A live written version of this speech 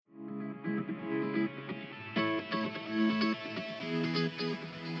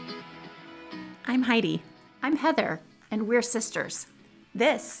I'm Heidi. I'm Heather, and we're sisters.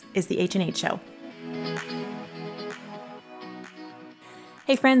 This is the H&H Show.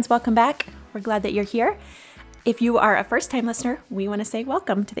 Hey friends, welcome back. We're glad that you're here. If you are a first-time listener, we want to say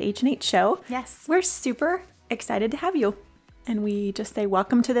welcome to the H&H Show. Yes. We're super excited to have you. And we just say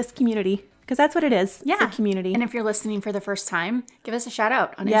welcome to this community, because that's what it is. Yeah. It's a community. And if you're listening for the first time, give us a shout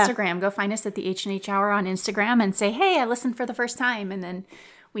out on Instagram. Go find us at the H&H Hour on Instagram and say, hey, I listened for the first time. And then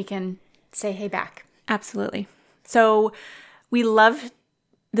we can say hey back. Absolutely. So we love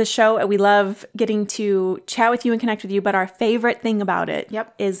the show, and we love getting to chat with you and connect with you. But our favorite thing about it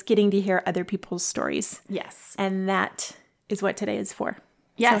is getting to hear other people's stories. Yes. And that is what today is for.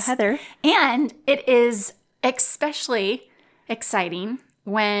 Yes. So Heather. And it is especially exciting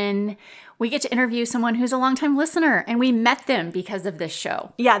when we get to interview someone who's a longtime listener and we met them because of this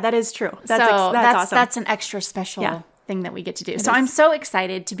show. Yeah, that is true. That's awesome. That's an extra special thing that we get to do. So I'm so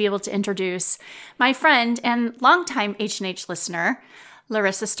excited to be able to introduce my friend and longtime H&H listener,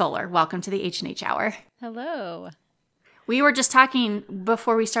 Larissa Stoller. Welcome to the H&H Hour. Hello. We were just talking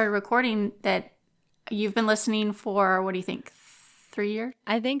before we started recording that you've been listening for, what do you think, 3 years?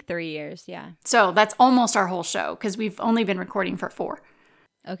 I think 3 years, yeah. So that's almost our whole show because we've only been recording for 4.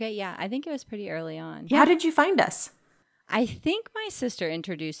 Okay, yeah. I think it was pretty early on. How did you find us? I think my sister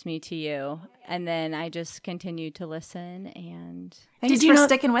introduced me to you, and then I just continued to listen, and Thanks for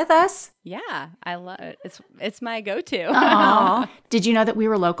sticking with us. yeah, I love it. It's my go-to. Aww. Did you know that we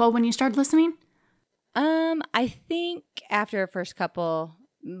were local when you started listening? I think after a first couple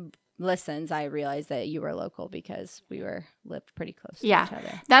listens, I realized that you were local because we lived pretty close to each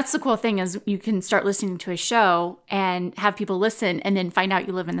other. That's the cool thing is you can start listening to a show and have people listen and then find out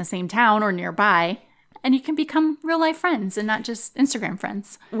you live in the same town or nearby, and you can become real life friends and not just Instagram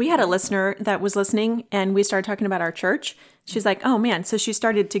friends. We had a listener that was listening, and we started talking about our church. She's like, oh man. So she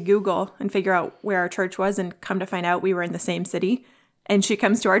started to Google and figure out where our church was, and come to find out we were in the same city. And she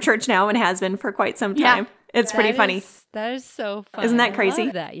comes to our church now and has been for quite some time. Yeah. It's pretty funny. That is so fun. Isn't that crazy? I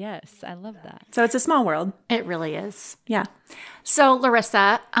love that. Yes, I love that. So it's a small world. It really is. Yeah. So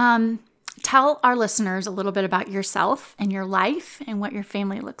Larissa, tell our listeners a little bit about yourself and your life and what your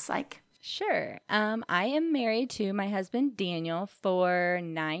family looks like. Sure. I am married to my husband, Daniel, for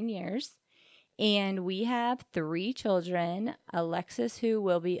 9 years. And we have 3 children, Alexis, who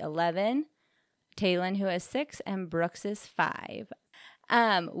will be 11, Taylin, who is 6, and Brooks is 5.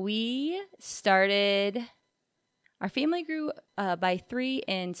 Our family grew by 3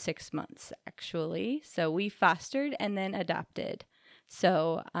 in 6 months, actually. So we fostered and then adopted.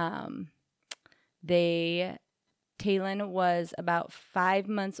 So Taylin was about 5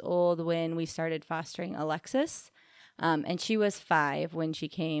 months old when we started fostering Alexis. And she was 5 when she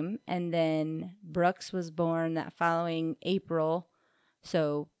came. And then Brooks was born that following April.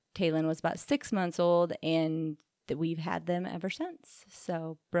 So Taylin was about 6 months old, and we've had them ever since.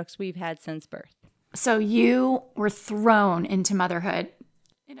 So Brooks we've had since birth. So you were thrown into motherhood.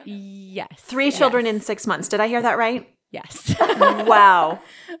 Yes. 3 children in 6 months. Did I hear that right? Yes. Wow.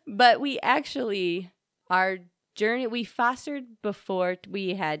 But our journey, we fostered before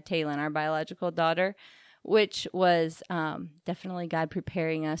we had Taylin, our biological daughter, which was definitely God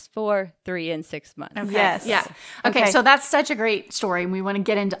preparing us for 3 and 6 months. Okay. Yes. Yeah. Okay, so that's such a great story, and we want to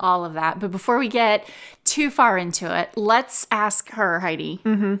get into all of that. But before we get too far into it, let's ask her, Heidi,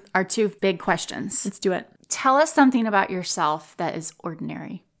 our 2 big questions. Let's do it. Tell us something about yourself that is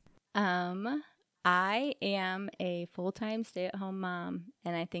ordinary. I am a full-time stay-at-home mom,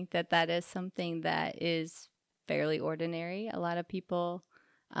 and I think that is something that is fairly ordinary. A lot of people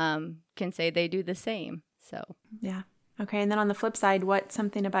can say they do the same. So yeah. Okay. And then on the flip side, what's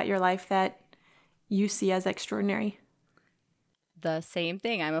something about your life that you see as extraordinary? The same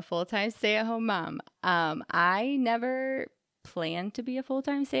thing. I'm a full-time stay-at-home mom. I never planned to be a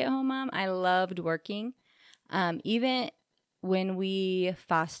full-time stay-at-home mom. I loved working. Even when we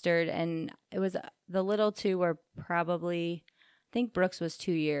fostered, and it was the little 2 were probably, I think Brooks was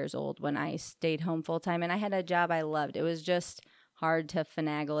 2 years old when I stayed home full-time, and I had a job I loved. It was just hard to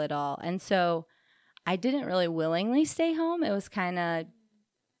finagle it all. And so I didn't really willingly stay home. It was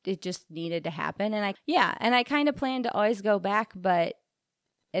it just needed to happen. And I kind of planned to always go back, but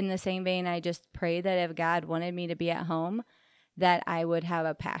in the same vein, I just prayed that if God wanted me to be at home, that I would have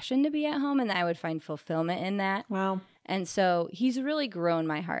a passion to be at home and that I would find fulfillment in that. Wow. And so he's really grown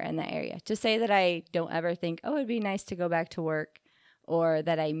my heart in that area. To say that I don't ever think, oh, it'd be nice to go back to work, or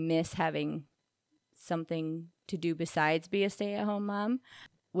that I miss having something to do besides be a stay-at-home mom,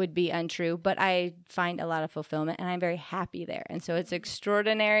 would be untrue. But I find a lot of fulfillment, and I'm very happy there. And so it's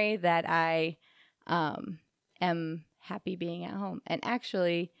extraordinary that I am happy being at home. And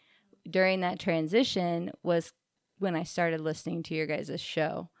actually, during that transition was when I started listening to your guys'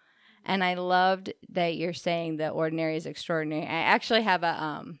 show. And I loved that you're saying the ordinary is extraordinary. I actually have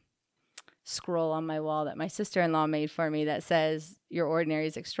a scroll on my wall that my sister-in-law made for me that says your ordinary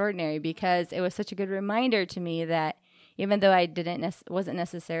is extraordinary, because it was such a good reminder to me that even though I wasn't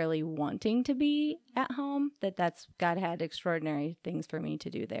necessarily wanting to be at home, that's God had extraordinary things for me to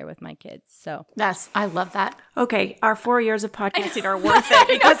do there with my kids. So I love that. Okay, our 4 years of podcasting are worth it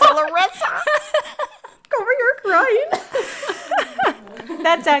because of Larissa. Over here crying.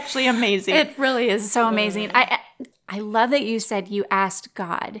 That's actually amazing. It really is so amazing. I love that you said you asked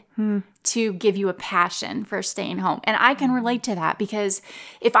God to give you a passion for staying home. And I can relate to that, because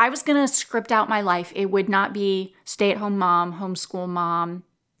if I was going to script out my life, it would not be stay-at-home mom, homeschool mom,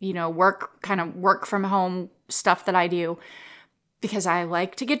 work from home stuff that I do, because I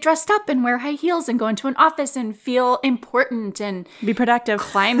like to get dressed up and wear high heels and go into an office and feel important and be productive,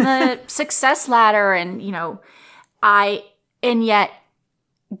 climb the success ladder. And, and yet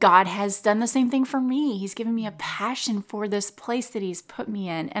God has done the same thing for me. He's given me a passion for this place that he's put me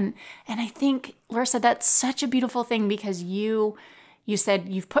in. And I think, Larissa, that's such a beautiful thing, because you said,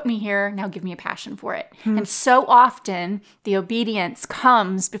 you've put me here, now give me a passion for it. And so often the obedience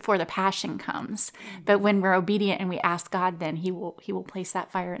comes before the passion comes. But when we're obedient and we ask God, then he will place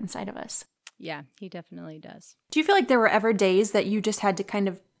that fire inside of us. yeah, he definitely does. Do you feel like there were ever days that you just had to kind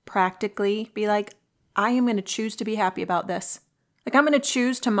of practically be like, I am going to choose to be happy about this? Like, I'm going to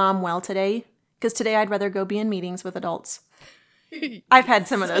choose to mom well today, because today I'd rather go be in meetings with adults. I've had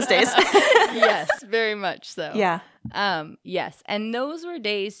some of those days. Yes, very much so. Yeah. Yes. And those were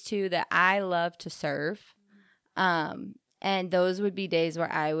days too that I love to serve. And those would be days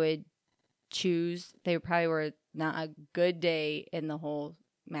where I would choose, they probably were not a good day in the whole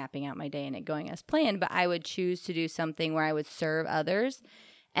mapping out my day and it going as planned, but I would choose to do something where I would serve others.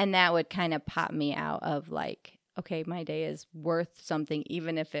 And that would kind of pop me out of like, okay, my day is worth something,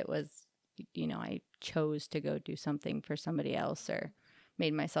 even if it was, I chose to go do something for somebody else or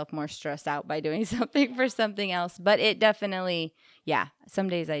made myself more stressed out by doing something for something else. But it definitely, some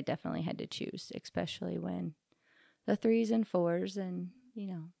days I definitely had to choose, especially when the 3s and 4s and,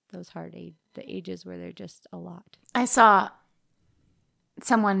 those the ages where they're just a lot. I saw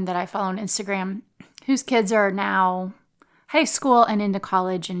someone that I follow on Instagram whose kids are now high school and into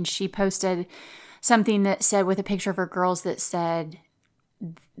college, and she posted something that said, with a picture of her girls, that said,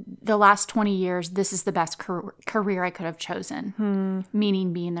 the last 20 years, this is the best career I could have chosen,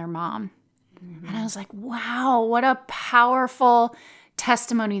 meaning being their mom. Mm-hmm. And I was like, wow, what a powerful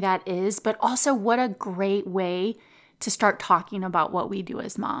testimony that is, but also what a great way to start talking about what we do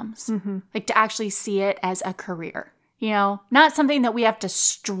as moms. Mm-hmm. Like, to actually see it as a career, not something that we have to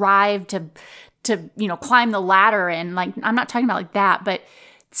strive to climb the ladder in. Like, I'm not talking about like that, but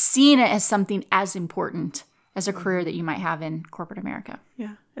seeing it as something as important as a career that you might have in corporate America.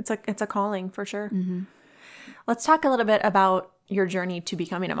 Yeah, it's a calling for sure. Mm-hmm. Let's talk a little bit about your journey to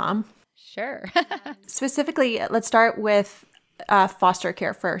becoming a mom. Sure. Specifically, let's start with foster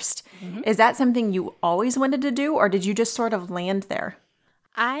care first. Mm-hmm. Is that something you always wanted to do, or did you just sort of land there?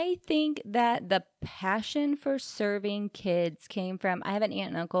 I think that the passion for serving kids came from, I have an aunt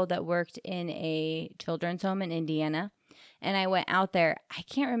and uncle that worked in a children's home in Indiana. And I went out there. I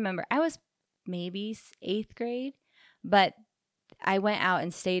can't remember. I was maybe 8th grade, but I went out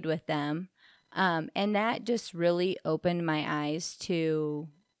and stayed with them. And that just really opened my eyes to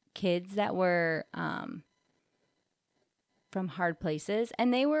kids that were from hard places.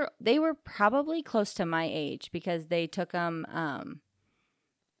 And they were probably close to my age, because they took them,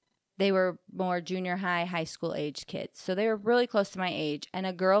 they were more junior high school age kids. So they were really close to my age. And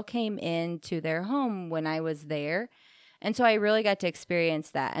a girl came into their home when I was there. And so I really got to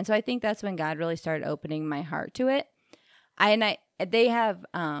experience that. And so I think that's when God really started opening my heart to it. They have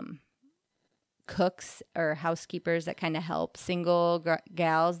cooks or housekeepers that kind of help, single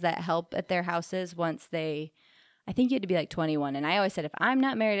gals that help at their houses once I think you had to be like 21. And I always said, if I'm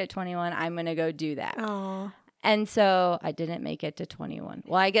not married at 21, I'm going to go do that. Aww. And so I didn't make it to 21.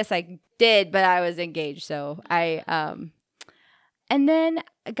 Well, I guess I did, but I was engaged. So and then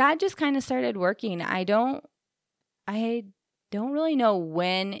God just kind of started working. I don't really know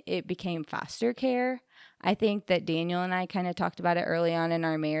when it became foster care. I think that Daniel and I kind of talked about it early on in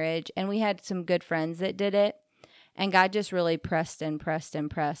our marriage, and we had some good friends that did it, and God just really pressed and pressed and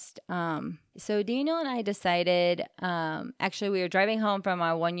pressed. So Daniel and I decided, actually we were driving home from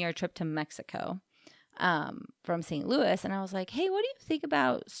our 1-year trip to Mexico from St. Louis, and I was like, hey, what do you think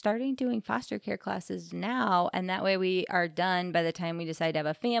about starting doing foster care classes now? And that way we are done by the time we decide to have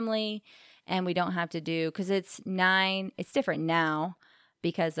a family. And we don't have to do, because it's different now,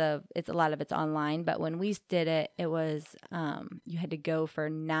 because of a lot of it's online. But when we did it, it was you had to go for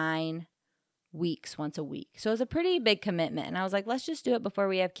 9 weeks once a week. So it was a pretty big commitment. And I was like, let's just do it before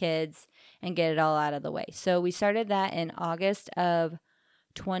we have kids and get it all out of the way. So we started that in August of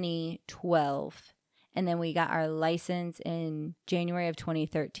 2012. And then we got our license in January of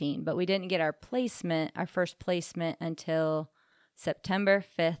 2013. But we didn't get our first placement until September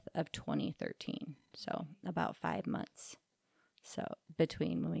 5th of 2013. So about 5 months. So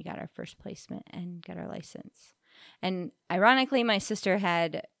between when we got our first placement and got our license. And ironically, my sister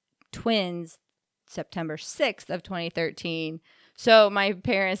had twins September 6th of 2013. So my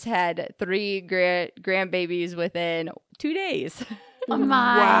parents had 3 grandbabies within 2 days. Oh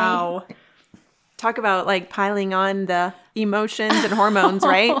my. Wow. Talk about like piling on the emotions and hormones,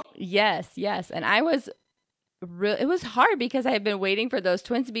 right? Yes. And I was it was hard because I had been waiting for those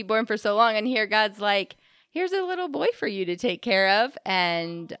twins to be born for so long. And here God's like, here's a little boy for you to take care of.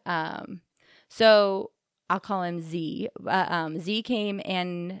 And so I'll call him Z. Z came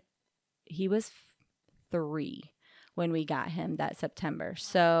and he was 3 when we got him that September.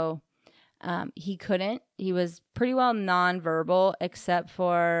 So he was pretty well nonverbal except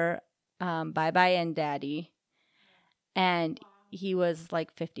for bye-bye and daddy. And he was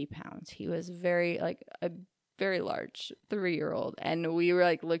like 50 pounds. He was a very large 3-year-old. And we were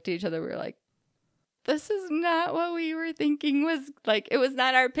like, looked at each other. We were like, this is not what we were thinking was like, it was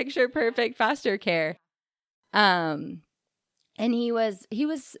not our picture perfect foster care. And he was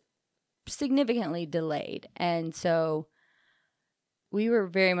significantly delayed. And so we were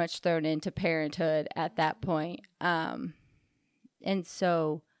very much thrown into parenthood at that point. And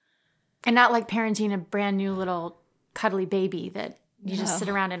not like parenting a brand new little cuddly baby that you just sit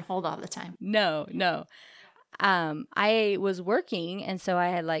around and hold all the time. No. I was working, and so I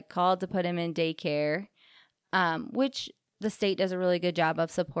had like called to put him in daycare, which the state does a really good job of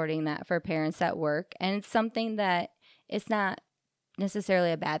supporting that for parents that work. And it's something that it's not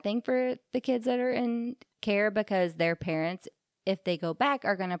necessarily a bad thing for the kids that are in care because their parents, if they go back,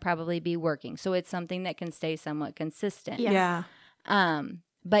 are going to probably be working. So it's something that can stay somewhat consistent. Yeah.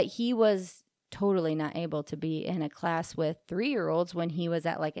 But he was totally not able to be in a class with 3-year-olds when he was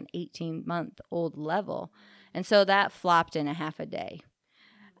at like an 18-month-old level. And so that flopped in a half a day.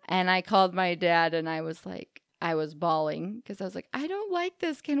 And I called my dad and I was bawling because I was like, I don't like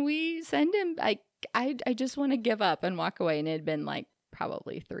this. Can we send him? I just want to give up and walk away. And it had been like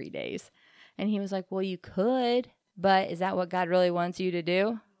probably 3 days. And he was like, well, you could, but is that what God really wants you to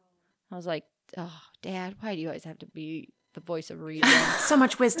do? I was like, oh, Dad, why do you always have to be the voice of reason? So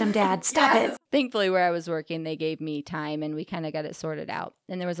much wisdom, Dad. Stop it. Thankfully, where I was working, they gave me time and we kind of got it sorted out.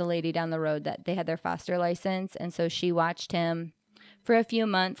 And there was a lady down the road that they had their foster license. And so she watched him for a few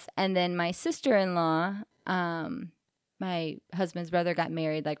months. And then my sister-in-law, my husband's brother, got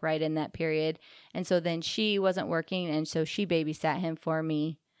married like right in that period. And so then she wasn't working. And so she babysat him for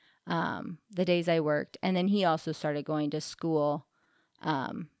me the days I worked. And then he also started going to school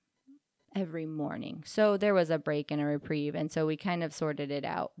every morning. So there was a break and a reprieve. And so we kind of sorted it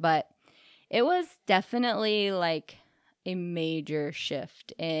out. But it was definitely like a major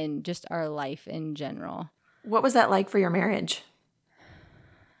shift in just our life in general. What was that like for your marriage?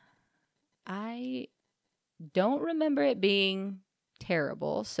 I don't remember it being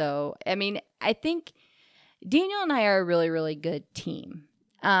terrible. So, I mean, I think Daniel and I are a really, really good team.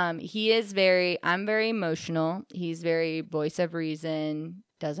 I'm very emotional. He's very voice of reason,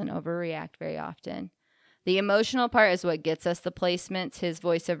 doesn't overreact very often. The emotional part is what gets us the placements. His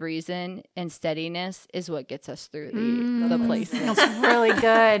voice of reason and steadiness is what gets us through the placements. That's really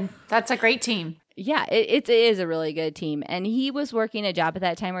good. That's a great team. Yeah, it is a really good team. And he was working a job at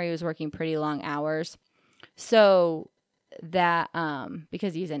that time where he was working pretty long hours. So that,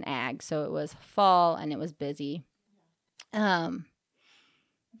 because he's an ag, so it was fall and it was busy.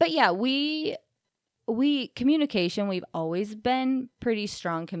 But yeah, we communication, we've always been pretty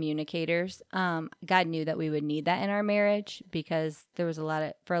strong communicators. God knew that we would need that in our marriage because there was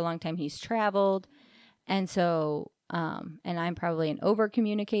for a long time he's traveled. And so, and I'm probably an over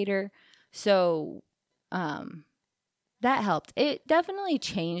communicator. So, that helped. It definitely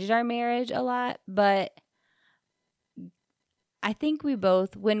changed our marriage a lot, but I think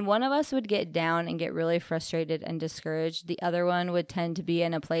when one of us would get down and get really frustrated and discouraged, the other one would tend to be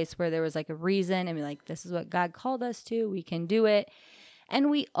in a place where there was like a reason and be like, this is what God called us to. We can do it. And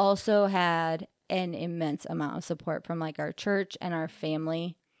we also had an immense amount of support from like our church and our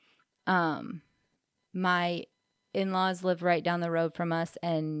family. My in-laws live right down the road from us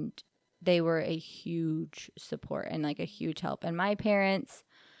and they were a huge support and like a huge help. And my parents,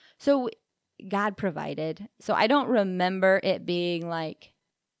 so God provided. So I don't remember it being like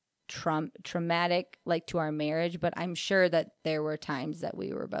traumatic like to our marriage, but I'm sure that there were times that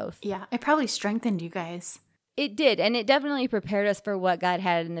we were both. Yeah, it probably strengthened you guys. It did, and it definitely prepared us for what God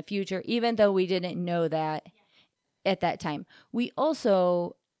had in the future, even though we didn't know that at that time. We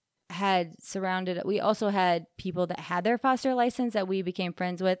also had people that had their foster license that we became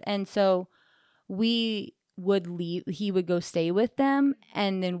friends with, and so we would leave. He would go stay with them,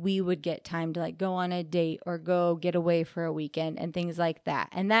 and then we would get time to like go on a date or go get away for a weekend and things like that,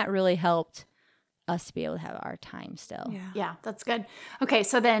 and that really helped us to be able to have our time still. Yeah, that's good. Okay,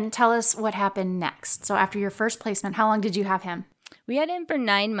 so then tell us what happened next. So after your first placement, how long did you have him? We had him for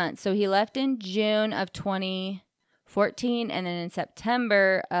 9 months. So he left in June of 2014, and then in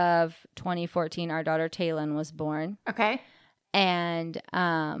September of 2014, our daughter Taylin was born. Okay. And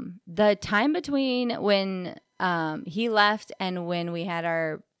the time between when he left and when we had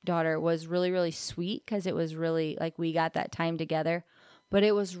our daughter was really, really sweet because it was really like we got that time together. But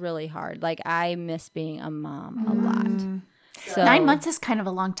it was really hard. Like, I miss being a mom a lot. So, 9 months is kind of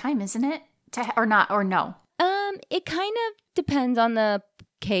a long time, isn't it? Or not, or no? It kind of depends on the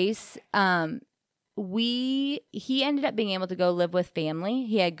case. He ended up being able to go live with family.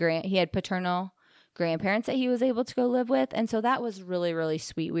 He had paternal grandparents that he was able to go live with. And so that was really, really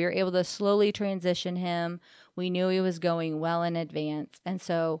sweet. We were able to slowly transition him. We knew he was going well in advance. And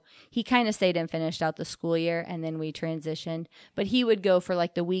so he kind of stayed and finished out the school year, and then we transitioned. But he would go for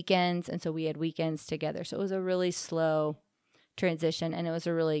like the weekends, and so we had weekends together. So it was a really slow transition, and it was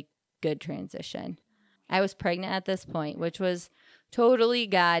a really good transition. I was pregnant at this point, which was totally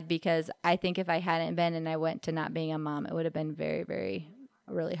God, because I think if I hadn't been and I went to not being a mom, it would have been very, very,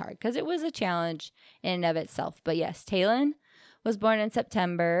 really hard because it was a challenge in and of itself. But yes, Taylin was born in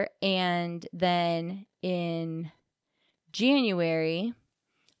September, and then in January,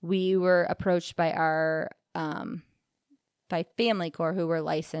 we were approached by our by Family Corps, who were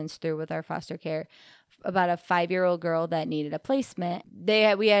licensed through with our foster care, about a 5-year-old girl that needed a placement.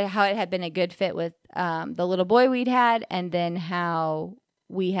 We had how it had been a good fit with the little boy we'd had, and then how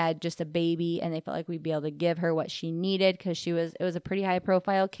we had just a baby, and they felt like we'd be able to give her what she needed because it was a pretty high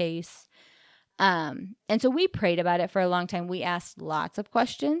profile case. And so we prayed about it for a long time. We asked lots of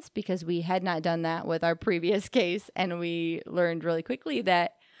questions because we had not done that with our previous case, and we learned really quickly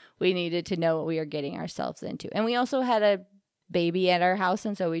that we needed to know what we were getting ourselves into. And we also had a baby at our house,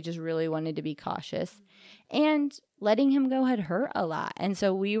 and so we just really wanted to be cautious. And letting him go had hurt a lot, and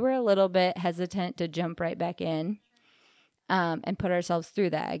so we were a little bit hesitant to jump right back in and put ourselves through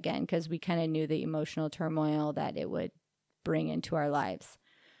that again because we kind of knew the emotional turmoil that it would bring into our lives.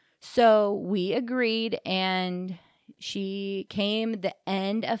 So we agreed, and she came the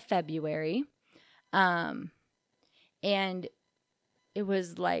end of February. And it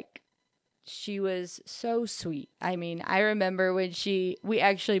was like, she was so sweet. I mean, I remember when we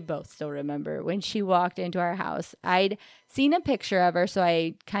actually both still remember when she walked into our house. I'd seen a picture of her, so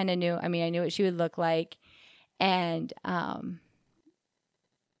I kind of knew, I knew what she would look like. And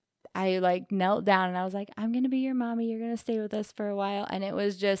I like knelt down and I was like, I'm going to be your mommy. You're going to stay with us for a while. And it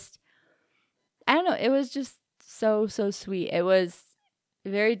was just, I don't know. It was just so, so sweet. It was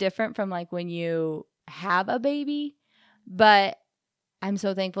very different from like when you have a baby, but I'm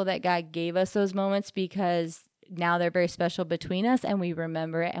so thankful that God gave us those moments because now they're very special between us and we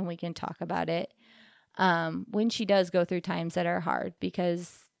remember it and we can talk about it when she does go through times that are hard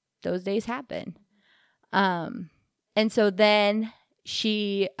because those days happen. And so then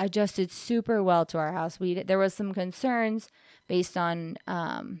she adjusted super well to our house. There was some concerns based on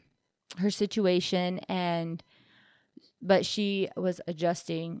her situation, but she was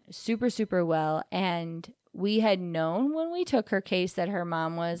adjusting super, super well. And we had known when we took her case that her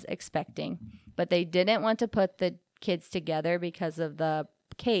mom was expecting, but they didn't want to put the kids together because of the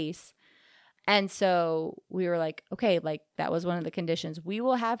case. And so we were like, okay, like that was one of the conditions. We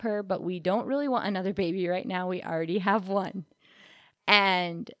will have her, but we don't really want another baby right now. We already have one.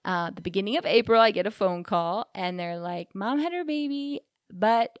 And the beginning of April, I get a phone call and they're like, Mom had her baby,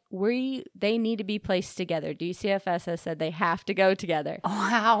 but they need to be placed together. DCFS has said they have to go together. Oh,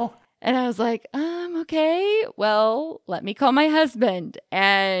 wow. And I was like, okay, well, let me call my husband.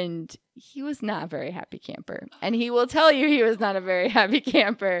 And he was not a very happy camper. And he will tell you he was not a very happy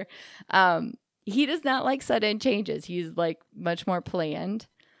camper. He does not like sudden changes. He's like much more planned.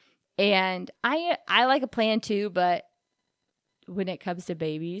 And I like a plan too, but when it comes to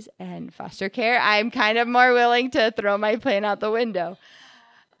babies and foster care, I'm kind of more willing to throw my plan out the window.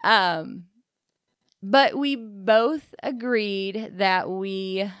 But we both agreed that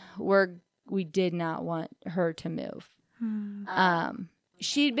we did not want her to move.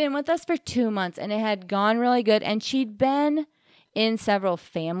 She'd been with us for 2 months and it had gone really good. And she'd been in several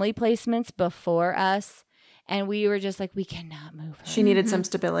family placements before us. And we were just like, we cannot move her. She needed some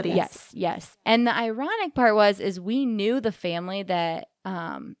stability. Yes. And the ironic part is we knew the family that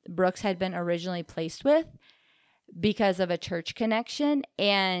Brooks had been originally placed with because of a church connection.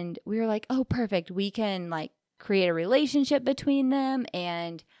 And we were like, oh, perfect. We can like create a relationship between them.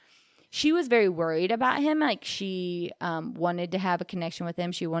 And she was very worried about him. Like she wanted to have a connection with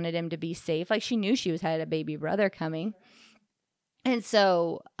him. She wanted him to be safe. Like she knew she had a baby brother coming. And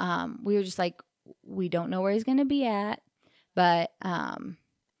so we were just like, we don't know where he's going to be at, but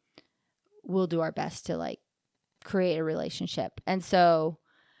we'll do our best to like create a relationship. And so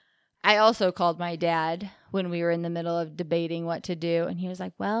I also called my dad when we were in the middle of debating what to do. And he was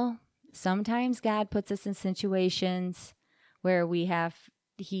like, well, sometimes God puts us in situations where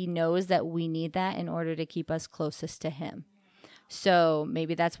he knows that we need that in order to keep us closest to him. So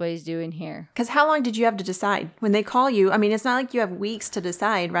maybe that's what he's doing here. Because how long did you have to decide? When they call you, I mean, it's not like you have weeks to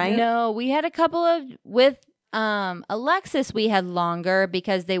decide, right? No, we had a couple of, with Alexis, we had longer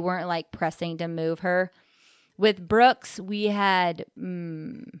because they weren't like pressing to move her. With Brooks, we had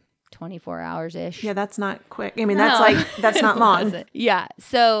 24 hours-ish. Yeah, that's not quick. I mean, that's not long. Yeah.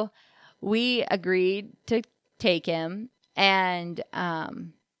 So we agreed to take him. And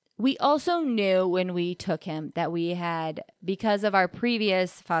we also knew when we took him that we had, because of our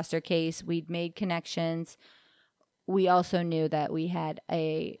previous foster case, we'd made connections. We also knew that we had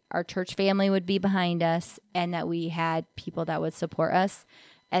our church family would be behind us and that we had people that would support us.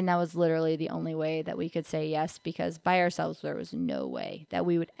 And that was literally the only way that we could say yes, because by ourselves, there was no way that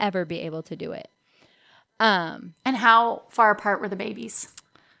we would ever be able to do it. And how far apart were the babies?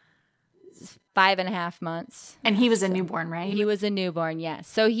 5.5 months. And he was a newborn, right? He was a newborn, yes.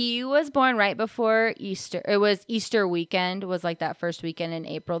 So he was born right before Easter. It was Easter weekend, was like that first weekend in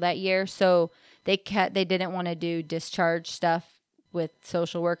April that year. So they didn't want to do discharge stuff with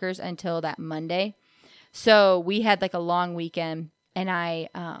social workers until that Monday. So we had like a long weekend, and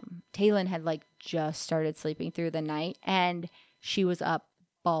Taylin had like just started sleeping through the night, and she was up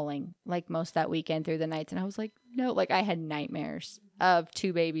bawling like most that weekend through the nights. And I was like, no, like I had nightmares of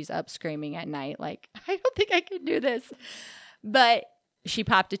 2 babies up screaming at night. Like, I don't think I can do this. But she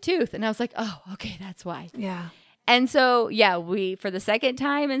popped a tooth, and I was like, oh, okay, that's why. Yeah. And so, yeah, for the second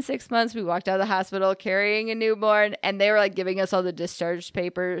time in 6 months, we walked out of the hospital carrying a newborn, and they were like giving us all the discharge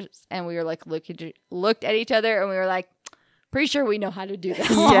papers, and we were like looked at each other, and we were like, pretty sure we know how to do this.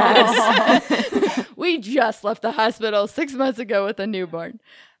 Yes. We just left the hospital 6 months ago with a newborn.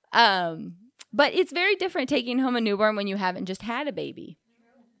 But it's very different taking home a newborn when you haven't just had a baby,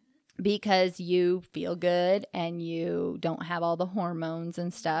 because you feel good and you don't have all the hormones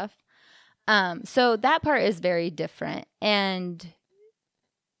and stuff. So that part is very different. And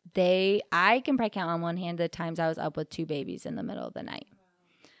I can probably count on one hand the times I was up with 2 babies in the middle of the night.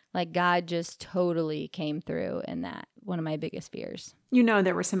 Like God just totally came through in that. One of my biggest fears. You know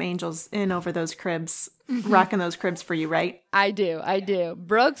there were some angels in over those cribs, rocking those cribs for you, right? I do.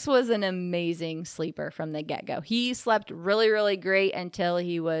 Brooks was an amazing sleeper from the get-go. He slept really, really great until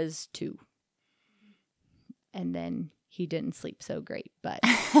he was 2. And then he didn't sleep so great, but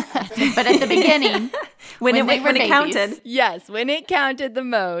but at the beginning, when it counted. Yes, when it counted the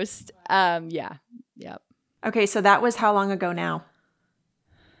most. Yeah. Yep. Okay, so that was how long ago now?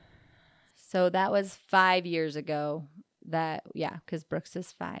 So that was 5 years ago. Because Brooks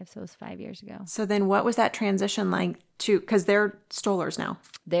is 5, so it was 5 years ago. So then what was that transition like to, because they're Stollers now.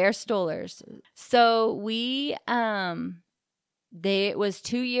 They're Stollers. So it was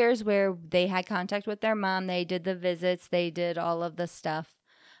 2 years where they had contact with their mom. They did the visits. They did all of the stuff.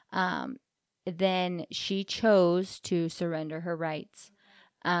 Then she chose to surrender her rights.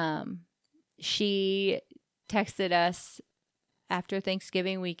 She texted us after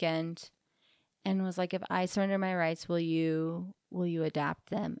Thanksgiving weekend and was like, if I surrender my rights, will you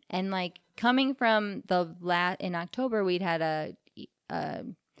adopt them? And like coming from in October, we'd had a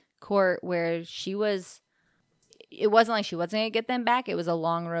court where it wasn't like she wasn't going to get them back. It was a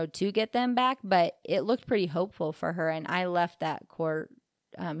long road to get them back, but it looked pretty hopeful for her. And I left that court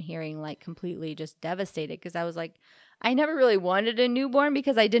hearing like completely just devastated, because I was like, I never really wanted a newborn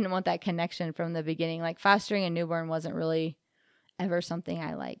because I didn't want that connection from the beginning. Like fostering a newborn wasn't really ever something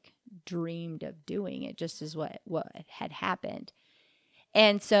I like dreamed of doing. It just is what had happened.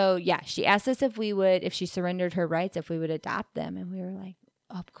 And so, yeah, she asked us if she surrendered her rights, if we would adopt them. And we were like,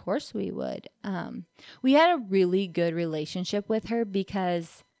 of course we would. We had a really good relationship with her,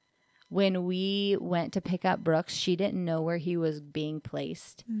 because when we went to pick up Brooks, she didn't know where he was being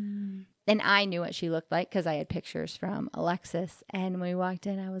placed. And I knew what she looked like because I had pictures from Alexis. And when we walked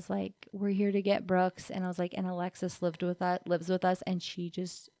in, I was like, we're here to get Brooks. And I was like, and Alexis lives with us. And she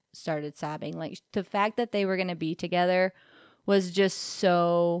just started sobbing. Like, the fact that they were going to be together was just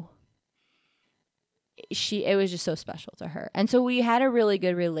so, it was just so special to her. And so we had a really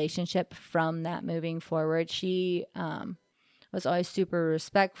good relationship from that moving forward. She was always super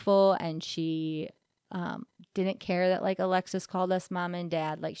respectful, and she didn't care that like Alexis called us mom and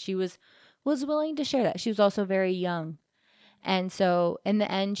dad. Like, she was willing to share that. She was also very young. And so in the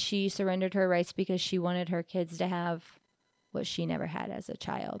end, she surrendered her rights because she wanted her kids to have what she never had as a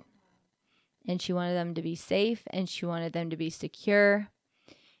child. And she wanted them to be safe, and she wanted them to be secure.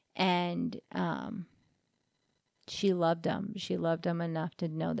 And she loved them. She loved them enough to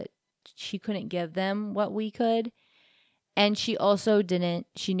know that she couldn't give them what we could. And she also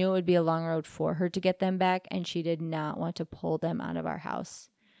she knew it would be a long road for her to get them back. And she did not want to pull them out of our house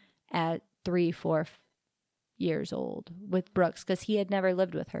at 3-4 years old with Brooks, because he had never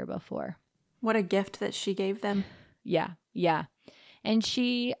lived with her before. What a gift that she gave them. Yeah. And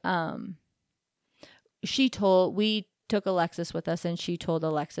we took Alexis with us, and she told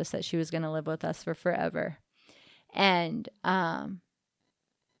Alexis that she was going to live with us for forever. And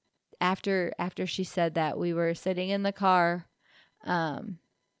after she said that, we were sitting in the car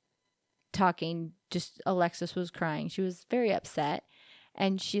talking. Just Alexis was crying. She was very upset.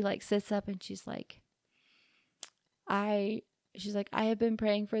 And she like sits up and she's like, I have been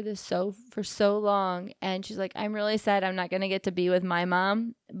praying for this for so long. And she's like, I'm really sad I'm not going to get to be with my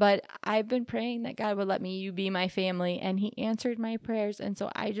mom, but I've been praying that God would let you be my family. And he answered my prayers. And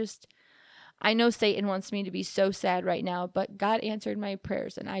so I know Satan wants me to be so sad right now, but God answered my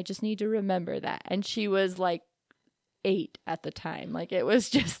prayers, and I just need to remember that. And she was like 8 at the time. Like, it was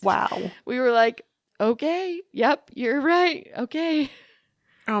just, wow. We were like, okay, yep, you're right. Okay.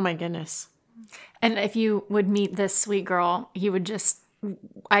 Oh my goodness. And if you would meet this sweet girl,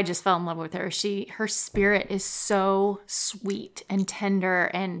 I just fell in love with her. Her spirit is so sweet and tender,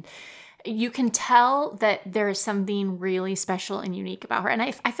 and you can tell that there is something really special and unique about her. And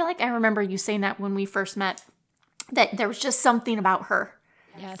I feel like I remember you saying that when we first met, that there was just something about her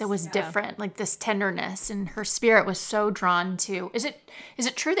that was different, like this tenderness, and her spirit was so drawn to. Is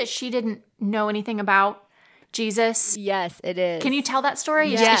it true that she didn't know anything about Jesus? Yes, it is. Can you tell that story?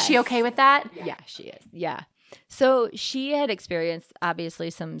 Yes. Is she okay with that? Yeah, she is. Yeah. So she had experienced obviously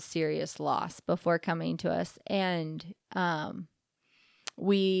some serious loss before coming to us, and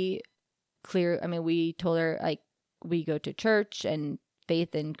we told her, like, we go to church, and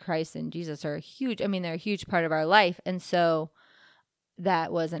faith in Christ and Jesus are they're a huge part of our life. And so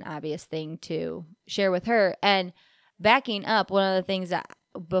that was an obvious thing to share with her. And backing up, one of the things that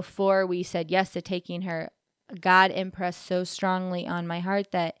before we said yes to taking her, God impressed so strongly on my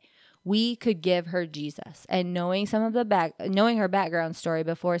heart that we could give her Jesus. And knowing knowing her background story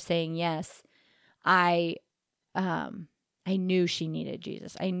before saying yes, I knew she needed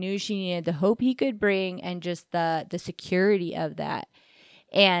Jesus. I knew she needed the hope he could bring, and just the security of that.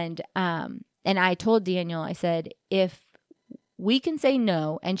 And I told Daniel, I said, if we can say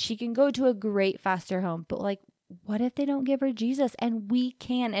no and she can go to a great foster home, but like, what if they don't give her Jesus? And we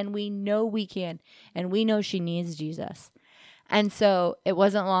can, and we know we can, and we know she needs Jesus. And so it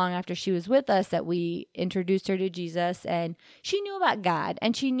wasn't long after she was with us that we introduced her to Jesus, and she knew about God,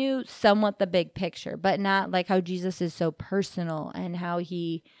 and she knew somewhat the big picture, but not like how Jesus is so personal, and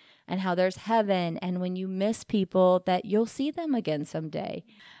how there's heaven, and when you miss people that you'll see them again someday.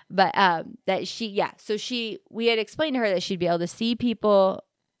 But so we had explained to her that she'd be able to see people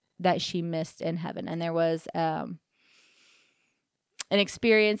that she missed in heaven. And there was an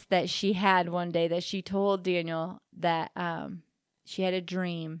experience that she had one day that she told Daniel that she had a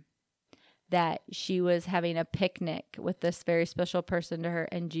dream that she was having a picnic with this very special person to her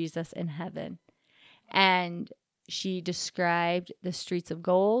and Jesus in heaven. And she described the streets of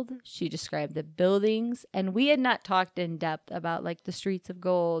gold. She described the buildings. And we had not talked in depth about like the streets of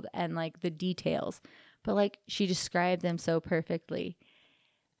gold and like the details, but like she described them so perfectly.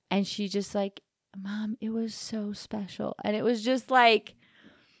 And she just like, Mom, it was so special. And it was just like,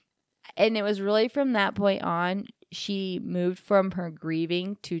 and it was really from that point on, she moved from her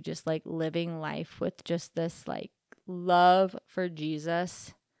grieving to just like living life with just this like love for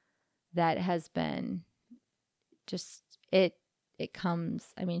Jesus that has been just, it comes,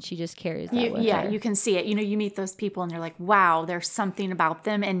 I mean, she just carries that with her. You can see it. You meet those people and they're like, wow, there's something about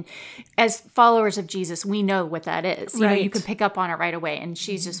them. And as followers of Jesus, we know what that is. You know, you can pick up on it right away. And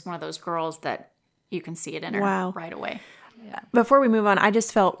she's just one of those girls that you can see it in her right away. Before we move on, I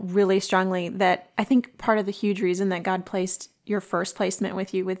just felt really strongly that I think part of the huge reason that God placed your first placement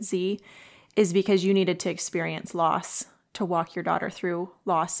with you with Z is because you needed to experience loss to walk your daughter through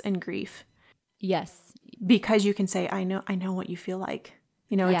loss and grief. Yes. Because you can say, I know what you feel like.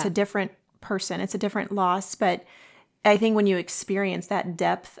 It's a different person. It's a different loss. But I think when you experience that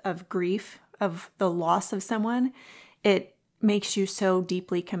depth of grief, of the loss of someone, it makes you so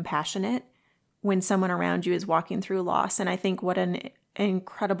deeply compassionate when someone around you is walking through loss. And I think what an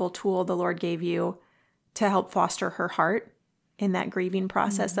incredible tool the Lord gave you to help foster her heart in that grieving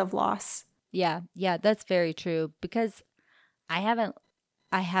process of loss. Yeah, that's very true, because I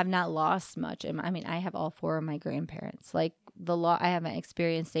have not lost much. I have all 4 of my grandparents. Like I haven't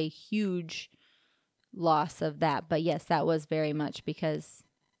experienced a huge loss of that. But yes, that was very much because,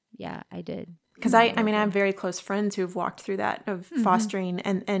 I did. Because I have very close friends who have walked through that of fostering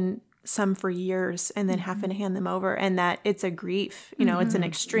and some for years and then having to hand them over. And that it's a grief, it's an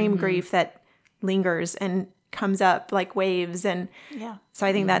extreme grief that lingers and comes up like waves. And so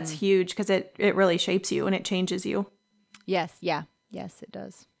I think that's huge because it really shapes you and it changes you. Yes. Yeah. Yes, it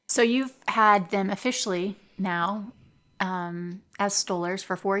does. So you've had them officially now as Stollers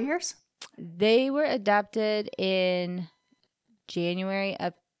for 4 years? They were adopted in January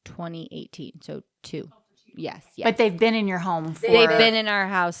of 2018. So 2. Yes. But they've been in your home They've been in our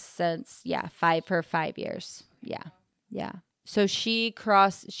house since, 5 years. Yeah. So she's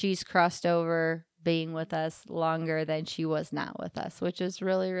crossed over being with us longer than she was not with us, which is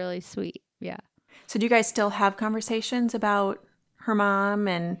really, really sweet. Yeah. So do you guys still have conversations about her mom?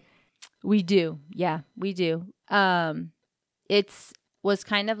 And we do. Yeah, we do. It's was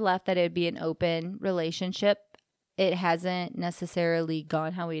kind of left that it'd be an open relationship. It hasn't necessarily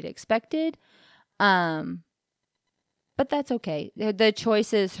gone how we'd expected. But that's okay. The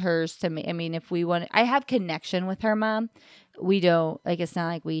choice is hers to make. I mean, if we want, I have connection with her mom. We don't, it's not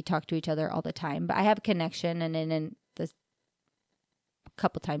like we talk to each other all the time, but I have a connection, and then in the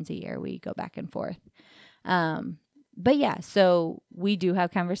couple times a year we go back and forth. But yeah, so we do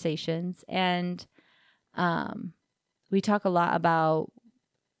have conversations, and we talk a lot about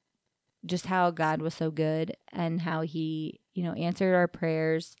just how God was so good and how he, answered our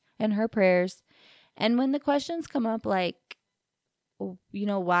prayers and her prayers. And when the questions come up, like,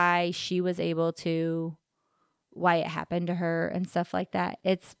 why she was able to, why it happened to her and stuff like that,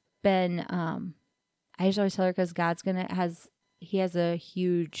 it's been, I just always tell her because God's he has a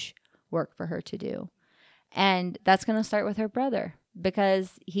huge work for her to do. And that's going to start with her brother,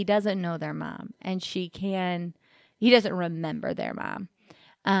 because he doesn't know their mom, and he doesn't remember their mom.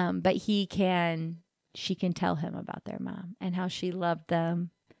 But she can tell him about their mom and how she loved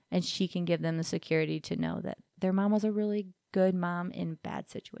them, and she can give them the security to know that their mom was a really good mom in a bad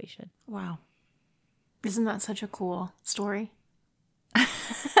situation. Wow. Isn't that such a cool story?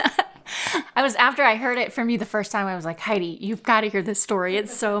 After I heard it from you the first time, I was like, Heidi, you've got to hear this story.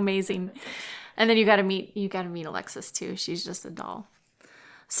 It's so amazing. And then you got to meet Alexis too. She's just a doll.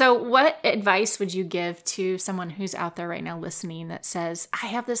 So what advice would you give to someone who's out there right now listening that says, I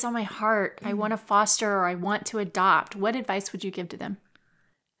have this on my heart, I want to foster, or I want to adopt? What advice would you give to them?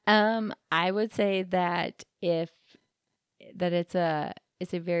 I would say that it's a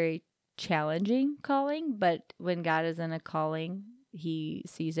very challenging calling, but when God is in a calling, he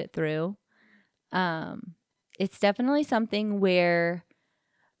sees it through. It's definitely something where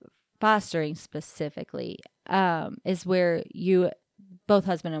fostering specifically, is where both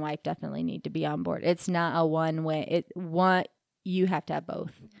husband and wife definitely need to be on board. It's not a one way. You have to have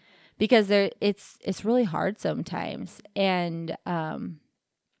both, because it's really hard sometimes, and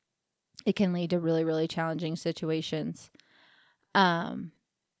it can lead to really, really challenging situations. And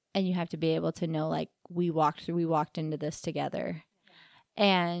you have to be able to know, like, we walked into this together.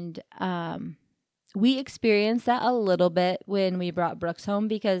 And we experienced that a little bit when we brought Brooks home,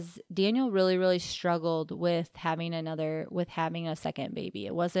 because Daniel really, really struggled with having a second baby.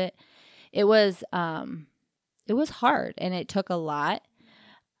 It was hard, and it took a lot.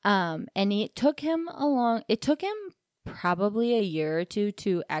 And it took him probably a year or two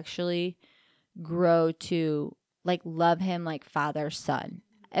to actually grow to love him like father son.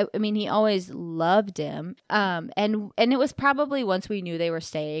 I mean, he always loved him. And it was probably once we knew they were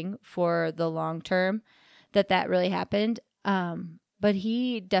staying for the long term that really happened. But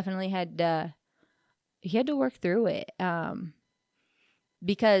he definitely had to work through it.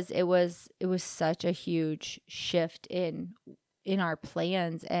 Because it was such a huge shift in our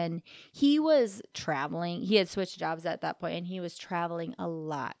plans, and he was traveling. He had switched jobs at that point, and he was traveling a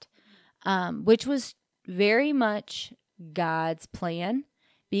lot, which was very much God's plan,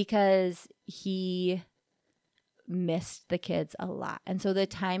 because he missed the kids a lot. And so the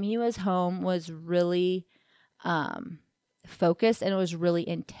time he was home was really focused, and it was really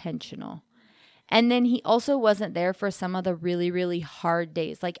intentional. And then he also wasn't there for some of the really, really hard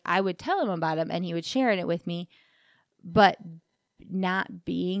days. Like, I would tell him about him and he would share it with me, but not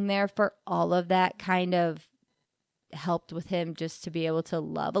being there for all of that kind of helped with him just to be able to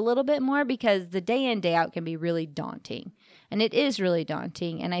love a little bit more, because the day in, day out can be really daunting. And it is really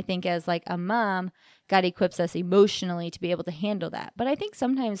daunting. And I think as like a mom, God equips us emotionally to be able to handle that. But I think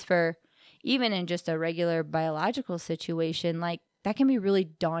sometimes for even in just a regular biological situation, like that can be really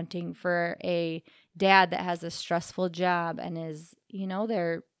daunting for a dad that has a stressful job and is, you know,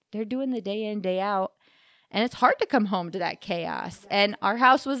 they're doing the day in, day out. And it's hard to come home to that chaos. And our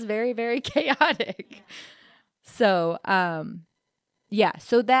house was very, very chaotic. So,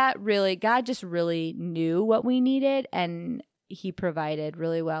 so that really, God just really knew what we needed, and he provided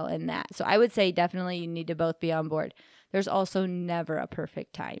really well in that. So I would say definitely you need to both be on board. There's also never a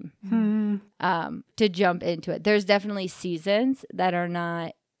perfect time to jump into it. There's definitely seasons that are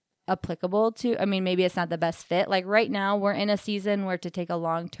not applicable to, I mean, maybe it's not the best fit. Like right now, we're in a season where to take a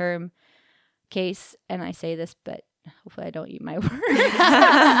long-term case, and I say this, but hopefully I don't eat my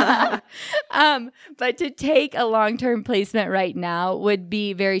word. But to take a long-term placement right now would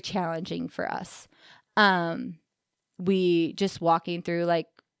be very challenging for us. We just walking through, like,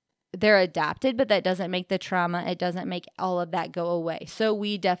 they're adopted, but that doesn't make the trauma. It doesn't make all of that go away. So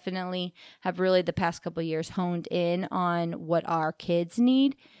we definitely have really the past couple of years honed in on what our kids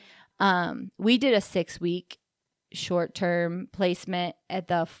need. We did a 6-week short-term placement at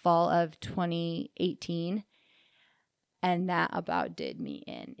the fall of 2018. And that about did me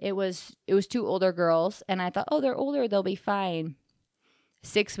in. It was 2 older girls, and I thought, oh, they're older, they'll be fine.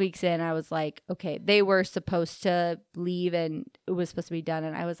 6 weeks in, I was like, okay, they were supposed to leave and it was supposed to be done.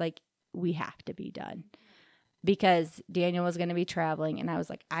 And I was like, we have to be done, because Daniel was going to be traveling. And I was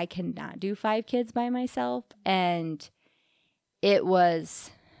like, I cannot do 5 kids by myself. And it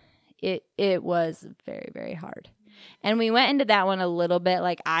was very, very hard. And we went into that one a little bit,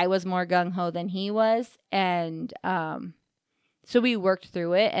 like I was more gung-ho than he was. And so we worked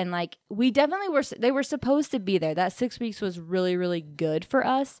through it, and like we definitely they were supposed to be there. That 6 weeks was really, really good for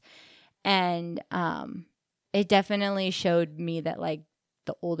us. And it definitely showed me that like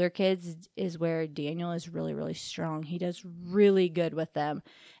the older kids is where Daniel is really, really strong. He does really good with them,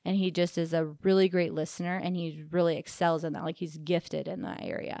 and he just is a really great listener, and he really excels in that. Like he's gifted in that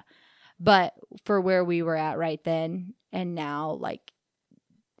area. But for where we were at right then and now, like,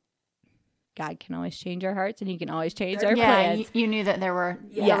 God can always change our hearts, and he can always change our plans. You knew that there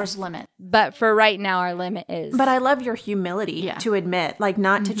was limit. But for right now, our limit is. But I love your humility to admit, like,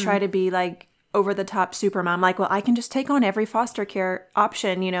 not to try to be like over the top super mom, like, well, I can just take on every foster care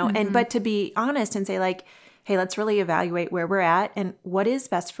option, you know, but to be honest and say like, hey, let's really evaluate where we're at and what is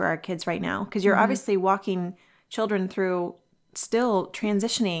best for our kids right now. Because you're obviously walking children through still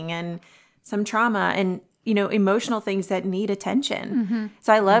transitioning and some trauma and, you know, emotional things that need attention.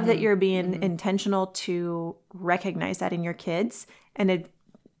 So I love that you're being intentional to recognize that in your kids and to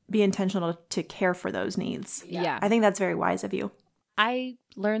be intentional to care for those needs. Yeah. I think that's very wise of you. I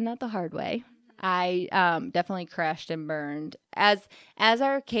learned that the hard way. I definitely crashed and burned. As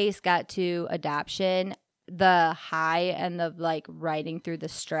our case got to adoption, the high and the like riding through the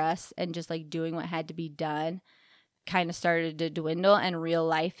stress and just like doing what had to be done kind of started to dwindle, and real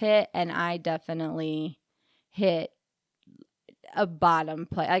life hit, and I definitely hit a bottom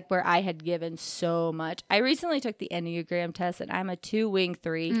place, like where I had given so much. I recently took the Enneagram test, and I'm a 2 wing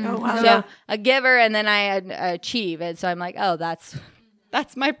 3. Oh, wow. So a giver, and then I achieve, and so I'm like, oh, that's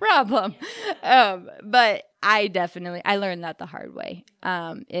my problem. But I learned that the hard way,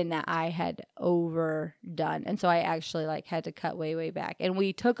 in that I had overdone, and so I actually like had to cut way back, and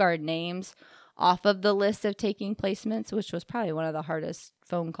we took our names off of the list of taking placements, which was probably one of the hardest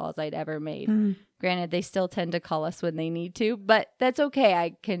phone calls I'd ever made. Granted, they still tend to call us when they need to, but that's okay.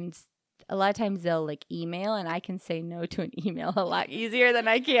 A lot of times they'll like email, and I can say no to an email a lot easier than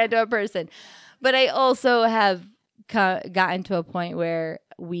I can to a person. But I also have gotten to a point where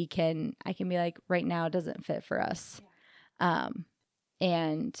I can be like, right now it doesn't fit for us.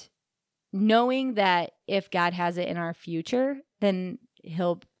 And knowing that if God has it in our future, then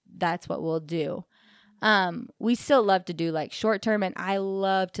that's what we'll do. We still love to do like short term, and I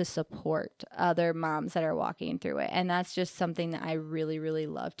love to support other moms that are walking through it. And that's just something that I really, really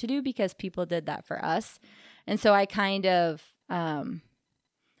love to do, because people did that for us. And so I kind of,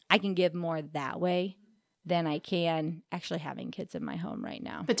 I can give more that way than I can actually having kids in my home right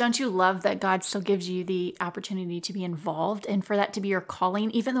now. But don't you love that God still gives you the opportunity to be involved and for that to be your calling,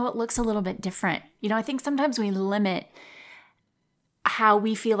 even though it looks a little bit different? You know, I think sometimes we limit how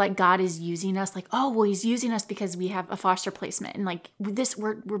we feel like God is using us. Like, oh, well, he's using us because we have a foster placement. And like this,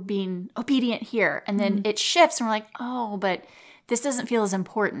 we're being obedient here. And then it shifts and we're like, oh, but this doesn't feel as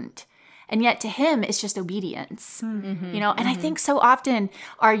important. And yet to him, it's just obedience, you know? And I think so often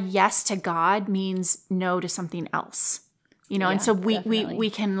our yes to God means no to something else, you know? And so we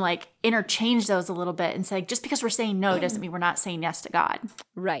can like interchange those a little bit and say, just because we're saying no doesn't mean we're not saying yes to God.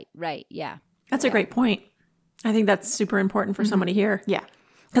 Right. Yeah. That's a great point. I think that's super important for somebody here. Yeah.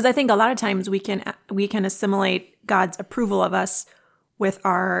 Because I think a lot of times we can assimilate God's approval of us with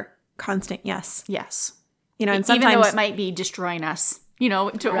our constant yes. Yes. You know, and sometimes, even though it might be destroying us, you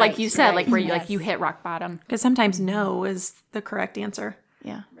know, to, like you said, like where you, like you hit rock bottom. because sometimes no is the correct answer.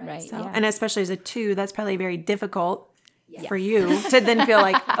 Yeah. Right. So, Yeah. and especially as a 2, that's probably very difficult for you to then feel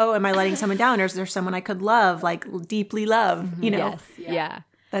like, oh, am I letting someone down? Or is there someone I could love, like deeply love? You know, Yes. Yeah.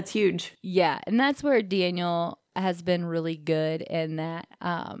 that's huge. Yeah. And that's where Daniel has been really good in that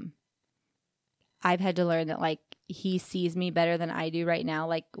I've had to learn that like he sees me better than I do right now.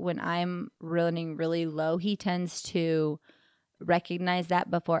 Like when I'm running really low, he tends to recognize that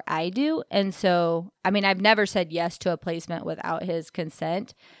before I do. And so, I mean, I've never said yes to a placement without his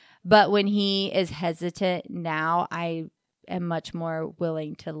consent, but when he is hesitant now, I am much more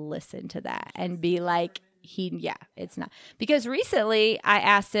willing to listen to that and be like, it's not. Because recently I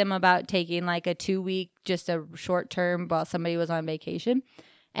asked him about taking like a 2-week, just a short term while somebody was on vacation.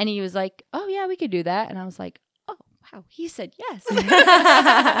 And he was like, oh yeah, we could do that. And I was like, oh, wow. He said yes.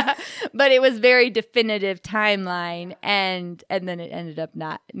 But it was very definitive timeline. And then it ended up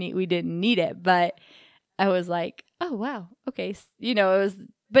we didn't need it. But I was like, oh, wow. Okay. You know,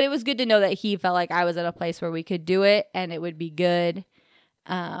 but it was good to know that he felt like I was at a place where we could do it and it would be good.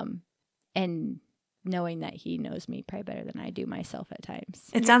 And knowing that he knows me probably better than I do myself at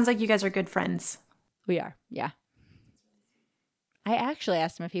times. It sounds like you guys are good friends. We are. Yeah. I actually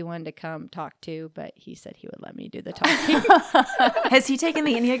asked him if he wanted to come talk too, but he said he would let me do the talking. Has he taken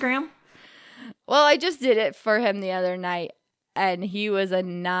the Enneagram? Well, I just did it for him the other night, and he was a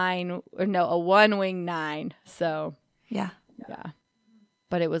 1-wing 9. So Yeah.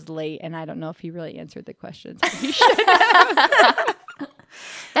 But it was late, and I don't know if he really answered the questions.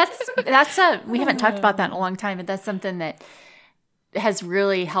 We haven't talked about that in a long time, but that's something that has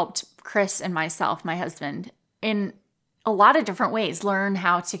really helped Chris and myself, my husband, in a lot of different ways, learn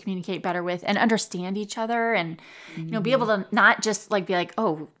how to communicate better with and understand each other and, you know, be able to not just like be like,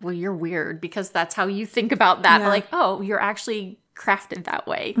 oh, well, you're weird because that's how you think about that. Yeah. But like, oh, you're actually crafted that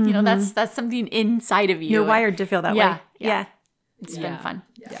way. You know, that's something inside of you. You're wired to feel that way. Yeah. It's been fun.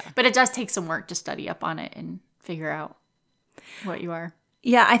 Yeah. But it does take some work to study up on it and figure out what you are.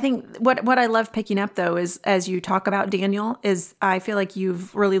 Yeah, I think what I love picking up though is as you talk about Daniel is I feel like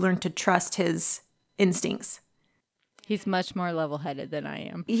you've really learned to trust his instincts. He's much more level-headed than I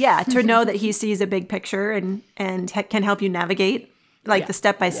am. Yeah, to know that he sees a big picture and can help you navigate like the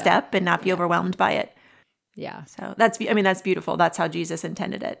step by step and not be overwhelmed by it. Yeah. So that's beautiful. That's how Jesus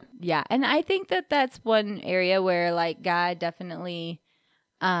intended it. Yeah, and I think that that's one area where like God definitely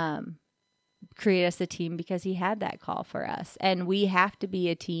created us a team because he had that call for us. And we have to be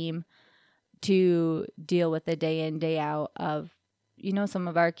a team to deal with the day in, day out of, you know, some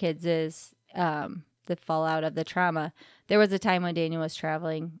of our kids is the fallout of the trauma. There was a time when Daniel was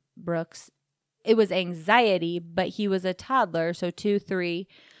traveling, Brooks. It was anxiety, but he was a toddler, so 2, 3.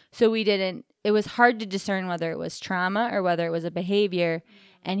 So it was hard to discern whether it was trauma or whether it was a behavior,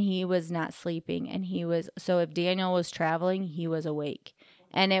 and he was not sleeping. And so if Daniel was traveling, he was awake.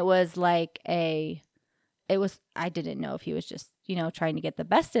 And it was like I didn't know if he was just, you know, trying to get the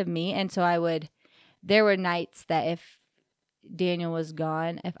best of me. And so there were nights that if Daniel was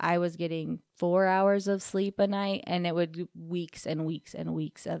gone, if I was getting 4 hours of sleep a night, and it would weeks and weeks and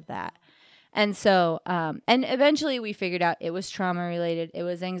weeks of that. And so, and eventually we figured out it was trauma related, it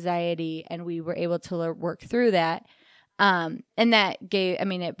was anxiety, and we were able to work through that. And that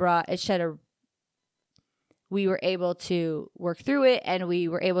we were able to work through it, and we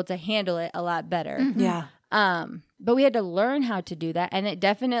were able to handle it a lot better. Mm-hmm. Yeah. But we had to learn how to do that. And it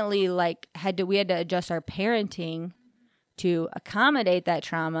definitely we had to adjust our parenting to accommodate that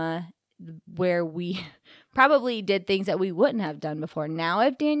trauma, where we probably did things that we wouldn't have done before. Now,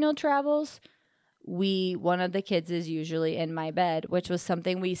 if Daniel travels, one of the kids is usually in my bed, which was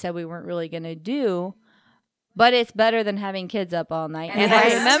something we said we weren't really going to do, but it's better than having kids up all night. And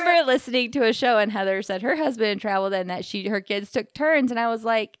I remember listening to a show, and Heather said her husband traveled and that her kids took turns. And I was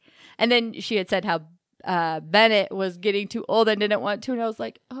like, and then she had said how Bennett was getting too old and didn't want to. And I was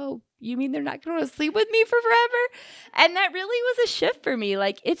like, oh, you mean they're not going to sleep with me for forever? And that really was a shift for me.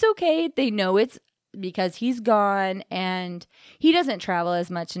 Like, it's okay. They know it's because he's gone and he doesn't travel as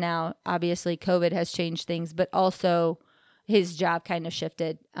much now. Obviously, COVID has changed things, but also his job kind of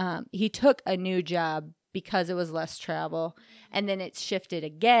shifted. He took a new job because it was less travel, and then it's shifted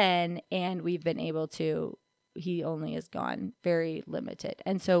again, and we've been able to, he only is gone very limited.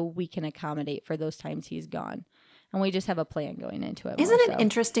 And so we can accommodate for those times he's gone. And we just have a plan going into it. Isn't it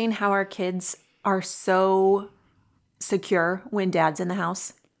interesting how our kids are so secure when dad's in the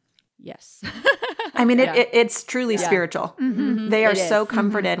house? Yes. I mean, it's truly spiritual. Mm-hmm. They are so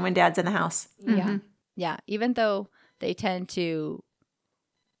comforted when dad's in the house. Yeah. Yeah. Even though they tend to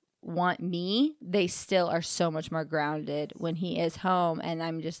want me, they still are so much more grounded when he is home. And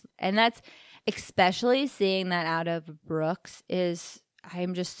that's especially seeing that out of Brooks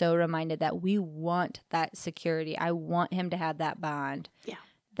I'm just so reminded that we want that security. I want him to have that bond. Yeah.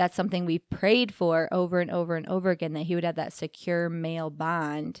 That's something we prayed for over and over and over again, that he would have that secure male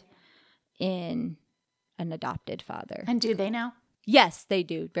bond in an adopted father. And do they now? Yes, they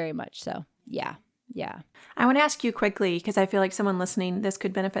do. Very much so. Yeah. Yeah. I want to ask you quickly, because I feel like someone listening, this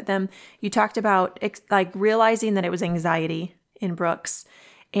could benefit them. You talked about like realizing that it was anxiety in Brooks,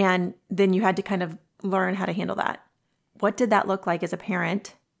 and then you had to kind of learn how to handle that. What did that look like as a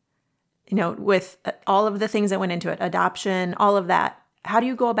parent? You know, with all of the things that went into it, adoption, all of that. How do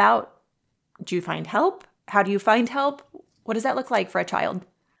you go about? Do you find help? How do you find help? What does that look like for a child?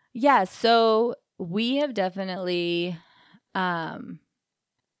 Yeah. So we have definitely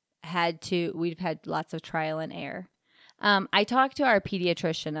we've had lots of trial and error. I talked to our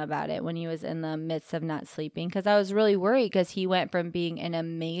pediatrician about it when he was in the midst of not sleeping, because I was really worried, because he went from being an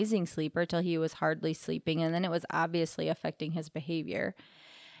amazing sleeper till he was hardly sleeping, and then it was obviously affecting his behavior.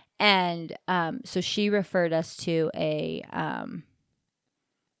 And so she referred us to a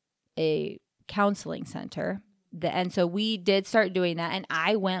counseling center. And so we did start doing that, and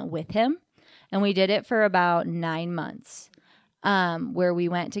I went with him, and we did it for about 9 months, where we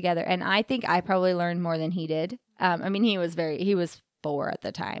went together. And I think I probably learned more than he did. I mean, he was 4 at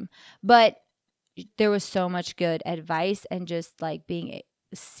the time, but there was so much good advice, and just like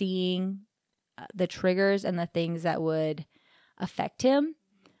seeing the triggers and the things that would affect him.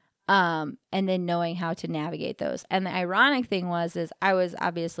 And then knowing how to navigate those. And the ironic thing is I was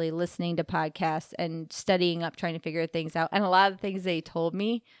obviously listening to podcasts and studying up, trying to figure things out. And a lot of the things they told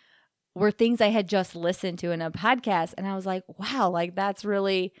me were things I had just listened to in a podcast. And I was like, wow, like that's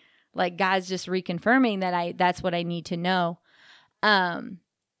really like God's just reconfirming that that's what I need to know. And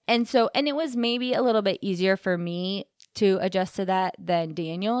it was maybe a little bit easier for me to adjust to that than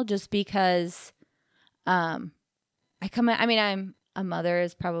Daniel, just because, I'm a mother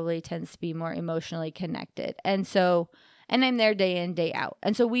tends to be more emotionally connected. And I'm there day in, day out.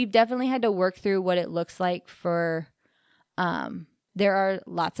 And so we've definitely had to work through what it looks like for, there are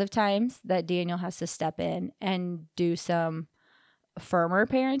lots of times that Daniel has to step in and do some firmer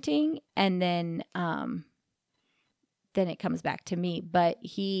parenting, and then it comes back to me. But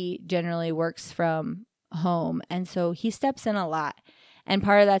he generally works from home, and so he steps in a lot. And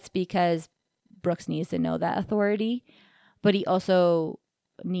part of that's because Brooks needs to know that authority, but he also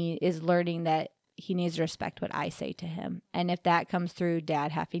is learning that he needs to respect what I say to him. And if that comes through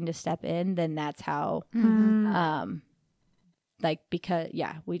dad having to step in, then that's how,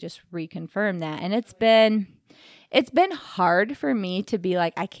 we just reconfirm that. And it's been hard for me to be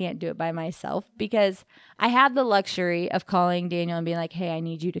like, I can't do it by myself, because I have the luxury of calling Daniel and being like, hey, I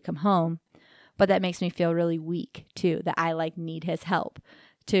need you to come home. But that makes me feel really weak too, that I need his help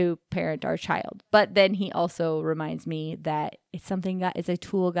to parent our child. But then he also reminds me that it's it's a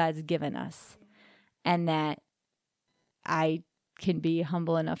tool God's given us, and that I can be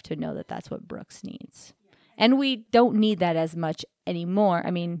humble enough to know that that's what Brooks needs. And we don't need that as much anymore. I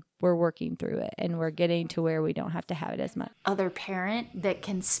mean, we're working through it, and we're getting to where we don't have to have it as much. Other parent that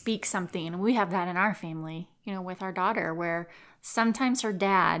can speak something, and we have that in our family, with our daughter, where sometimes her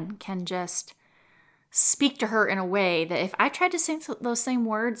dad can just speak to her in a way that if I tried to say those same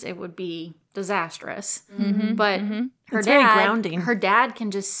words, it would be disastrous. Mm-hmm. But It's very grounding. Her dad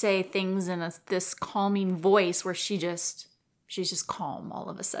can just say things in this calming voice where she's just calm all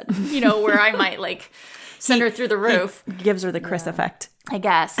of a sudden, where I might send her through the roof. Gives her the Chris effect, I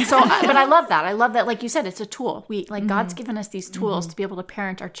guess. So, but I love that. I love that. Like you said, it's a tool. God's given us these tools to be able to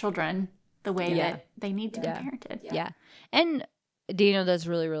parent our children the way that they need to be parented. Yeah. And Daniel does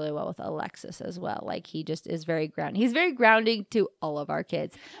really, really well with Alexis as well. Like he just is very grounding. He's very grounding to all of our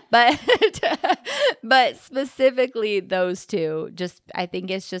kids, but but specifically those two. Just I think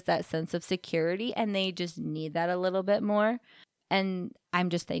it's just that sense of security, and they just need that a little bit more. And I'm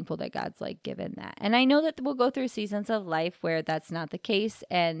just thankful that God's like given that. And I know that we'll go through seasons of life where that's not the case,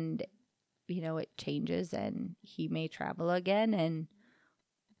 and it changes, and he may travel again, and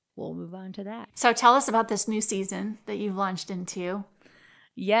we'll move on to that. So tell us about this new season that you've launched into.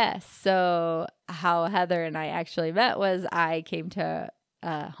 Yes. So how Heather and I actually met was I came to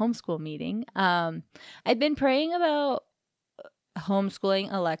a homeschool meeting. I'd been praying about homeschooling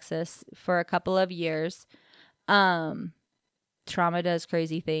Alexis for a couple of years. Trauma does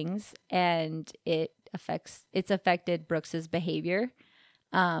crazy things, and it's affected Brooks's behavior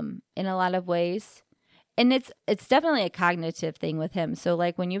in a lot of ways. And it's definitely a cognitive thing with him. So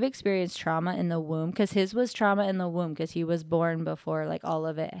like when you've experienced trauma in the womb, because his was trauma in the womb because he was born before like all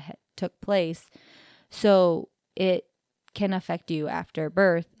of it took place. So it can affect you after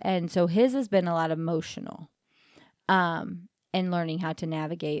birth. And so his has been a lot emotional, and learning how to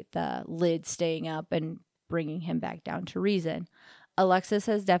navigate the lid staying up and bringing him back down to reason. Alexis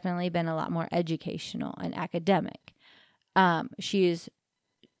has definitely been a lot more educational and academic. She is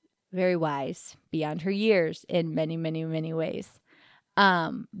very wise beyond her years in many, many, many ways.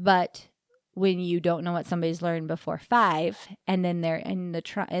 But when you don't know what somebody's learned before 5, and then they're in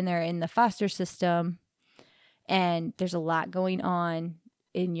the foster system, and there's a lot going on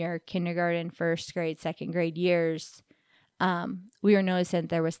in your kindergarten, first grade, second grade years, we were noticing that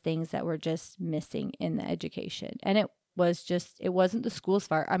there was things that were just missing in the education. And it wasn't the school's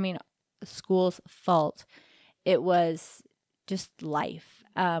fault. School's fault. It was just life.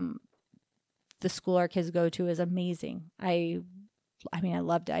 The school our kids go to is amazing. I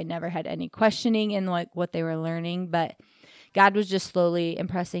loved it. I never had any questioning in like what they were learning, but God was just slowly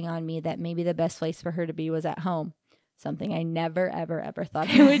impressing on me that maybe the best place for her to be was at home. Something I never, ever, ever thought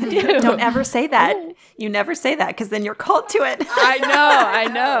I would do. Don't ever say that. You never say that because then you're called to it. I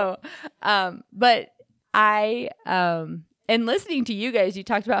know. But I, and listening to you guys, you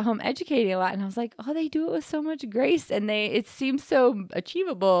talked about home educating a lot, and I was like, oh, they do it with so much grace, and it seems so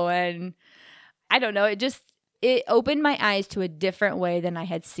achievable. And I don't know, it opened my eyes to a different way than I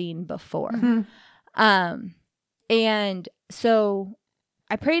had seen before. Mm-hmm. And so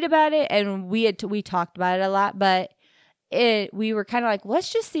I prayed about it, and we talked about it a lot, but we were kind of like,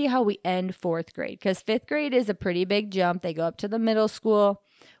 let's just see how we end 4th grade, because 5th grade is a pretty big jump. They go up to the middle school.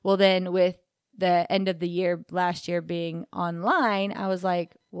 Well, then with the end of the year last year being online, I was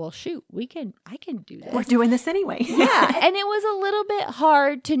like, well, shoot, I can do this. We're doing this anyway. Yeah. And it was a little bit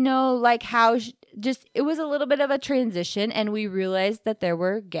hard to know like how it was a little bit of a transition, and we realized that there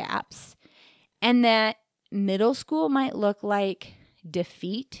were gaps, and that middle school might look like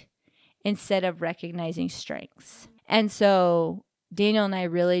defeat instead of recognizing strengths. And so Daniel and I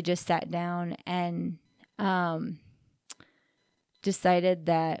really just sat down and decided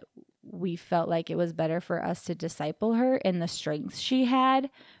that we felt like it was better for us to disciple her in the strengths she had,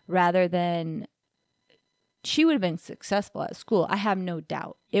 rather than she would have been successful at school. I have no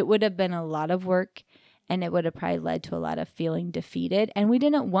doubt. It would have been a lot of work, and it would have probably led to a lot of feeling defeated. And we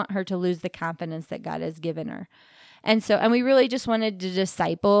didn't want her to lose the confidence that God has given her. And we really just wanted to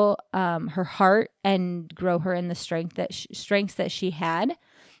disciple her heart and grow her in the strengths that she had.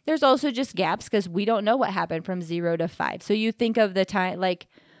 There's also just gaps because we don't know what happened from 0 to 5. So you think of the time, like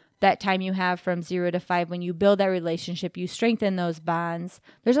that time you have from 0 to 5, when you build that relationship, you strengthen those bonds.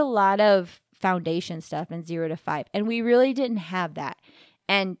 There's a lot of foundation stuff in 0 to 5. And we really didn't have that.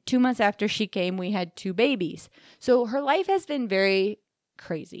 And 2 months after she came, we had 2 babies. So her life has been very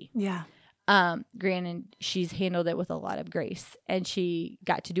crazy. Yeah. Granted, she's handled it with a lot of grace, and she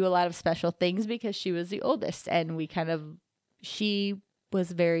got to do a lot of special things because she was the oldest, and she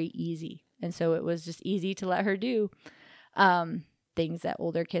was very easy. And so it was just easy to let her do things that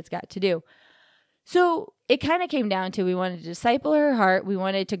older kids got to do. So it kind of came down to, we wanted to disciple her heart. We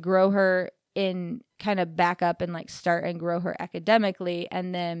wanted to grow her in, kind of back up and like start and grow her academically,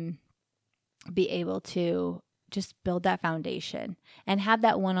 and then be able to just build that foundation and have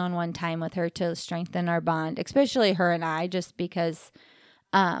that one-on-one time with her to strengthen our bond, especially her and I, just because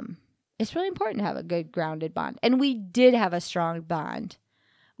it's really important to have a good grounded bond. And we did have a strong bond.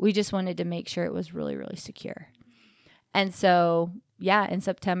 We just wanted to make sure it was really, really secure. And so, yeah, in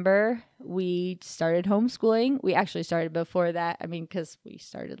September, we started homeschooling. We actually started before that. Because we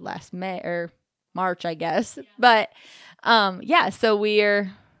started last March, I guess. But so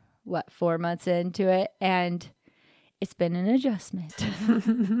we're 4 months into it, and it's been an adjustment.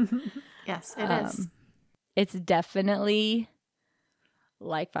 Yes, it is. It's definitely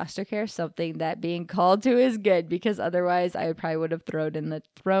like foster care, something that being called to is good, because otherwise I probably would have thrown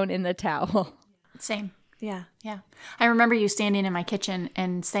in the towel. Same. Yeah. Yeah. I remember you standing in my kitchen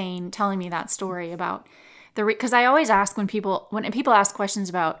and telling me that story about because I always ask when people ask questions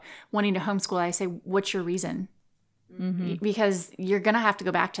about wanting to homeschool, I say, what's your reason? Because you're going to have to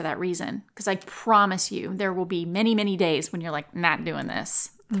go back to that reason. Because I promise you, there will be many, many days when you're like, not doing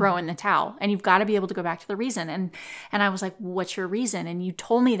this, throw in the towel. And you've got to be able to go back to the reason. And I was like, what's your reason? And you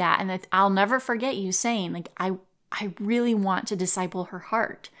told me that. And I'll never forget you saying, like, I really want to disciple her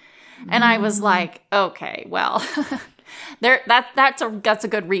heart. And I was like, okay, well, that's a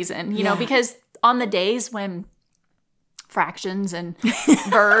good reason, you know, because on the days when fractions and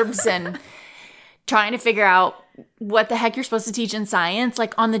verbs and trying to figure out what the heck you're supposed to teach in science,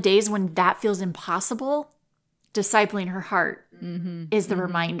 like on the days when that feels impossible, discipling her heart is the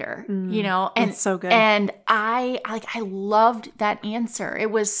reminder, you know? And it's so good. And I loved that answer.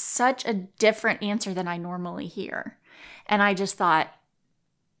 It was such a different answer than I normally hear. And I just thought,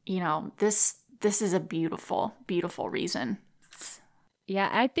 you know, this is a beautiful, beautiful reason. Yeah,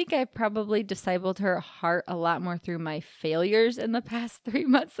 I think I probably discipled her heart a lot more through my failures in the past 3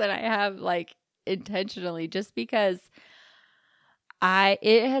 months than I have like intentionally, just because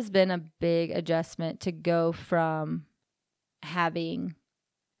it has been a big adjustment to go from having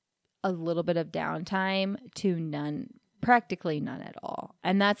a little bit of downtime to practically none at all.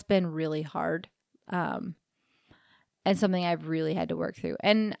 And that's been really hard. And something I've really had to work through.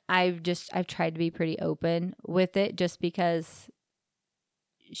 And I've tried to be pretty open with it, just because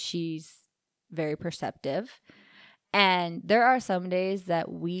she's very perceptive. And there are some days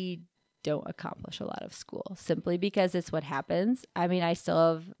that we don't accomplish a lot of school simply because it's what happens. I mean, I still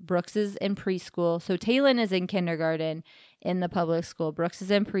have Brooks is in preschool. So Taylin is in kindergarten in the public school. Brooks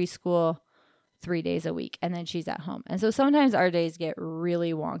is in preschool 3 days a week, and then she's at home. And so sometimes our days get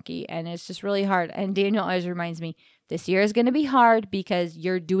really wonky, and it's just really hard. And Daniel always reminds me, this year is going to be hard because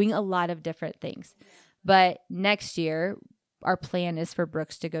you're doing a lot of different things. But next year, our plan is for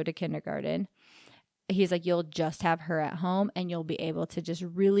Brooks to go to kindergarten. He's like, you'll just have her at home and you'll be able to just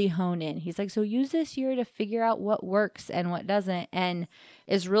really hone in. He's like, so use this year to figure out what works and what doesn't. And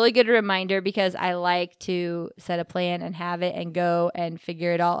it's really good reminder, because I like to set a plan and have it and go and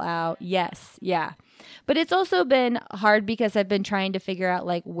figure it all out. Yes. Yeah. But it's also been hard because I've been trying to figure out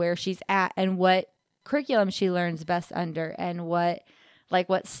like where she's at and what curriculum she learns best under, and what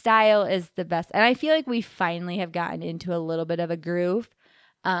style is the best. And I feel like we finally have gotten into a little bit of a groove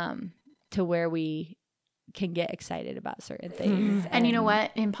to where we can get excited about certain things. And you know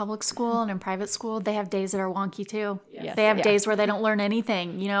what? In public school and in private school, they have days that are wonky too. Yes. They have days where they don't learn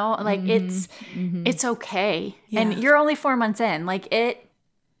anything, you know? Like it's okay. Yeah. And you're only 4 months in. Like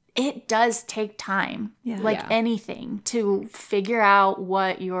it does take time, anything, to figure out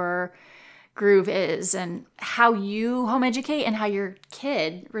what your groove is and how you home educate and how your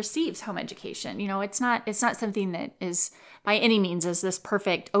kid receives home education. You know, it's not something that is by any means is this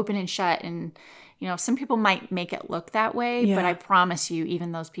perfect open and shut. And, you know, some people might make it look that way, but I promise you,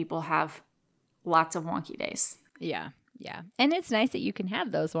 even those people have lots of wonky days. Yeah. Yeah. And it's nice that you can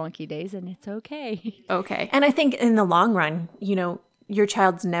have those wonky days, and it's okay. Okay. And I think in the long run, you know, your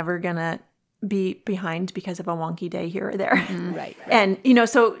child's never going to be behind because of a wonky day here or there. Right. And, you know,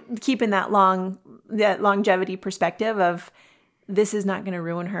 so keeping that longevity perspective of this is not going to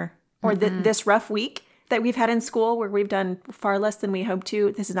ruin her, or this rough week that we've had in school where we've done far less than we hoped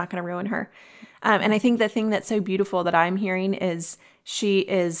to, this is not going to ruin her. And I think the thing that's so beautiful that I'm hearing is she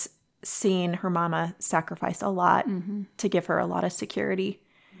is seeing her mama sacrifice a lot to give her a lot of security.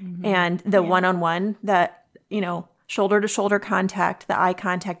 And the one-on-one, that, you know, shoulder-to-shoulder contact, the eye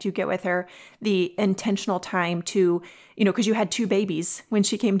contact you get with her, the intentional time to, you know, because you had 2 babies when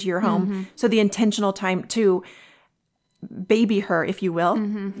she came to your home. So the intentional time to baby her, if you will,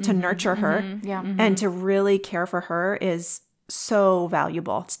 to nurture her and to really care for her is so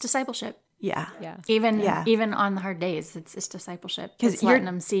valuable. It's discipleship. Yeah. Yeah. Even on the hard days, it's discipleship. It's letting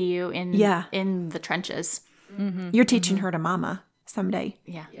them see you in the trenches. You're teaching her to mama someday.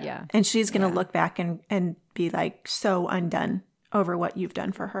 Yeah. Yeah. And she's going to look back and be like so undone over what you've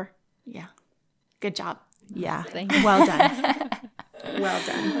done for her. Yeah. Good job. Yeah. Thank you. Well done. Well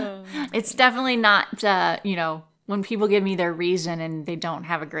done. It's definitely not, you know, when people give me their reason and they don't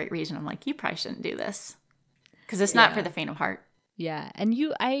have a great reason, I'm like, you probably shouldn't do this. Because it's not for the faint of heart. Yeah. And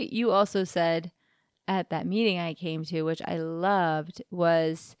you also said at that meeting I came to, which I loved,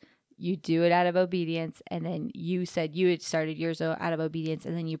 was you do it out of obedience. And then you said you had started yours out of obedience,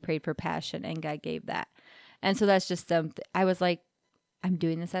 and then you prayed for passion, and God gave that. And so that's just something I was like, I'm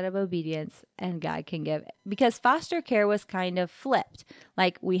doing this out of obedience and God can give. Because foster care was kind of flipped.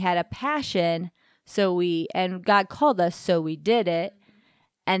 Like we had a passion, and God called us, so we did it.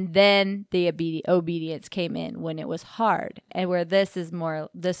 And then the obedience came in when it was hard. And where this is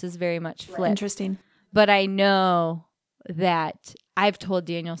very much flipped. Interesting. But I know that I've told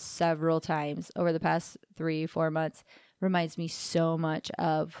Daniel several times over the past 3-4 months, reminds me so much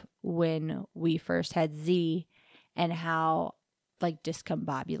of when we first had Z and how like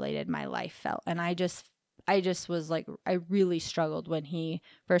discombobulated my life felt. And I just was like, I really struggled when he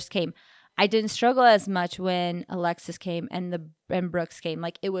first came. I didn't struggle as much when Alexis came and Brooks came.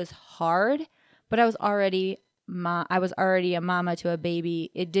 Like it was hard, but I was already a mama to a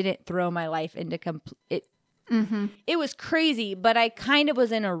baby. It didn't throw my life into complete. It was crazy, but I kind of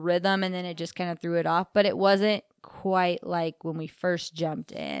was in a rhythm, and then it just kind of threw it off. But it wasn't quite like when we first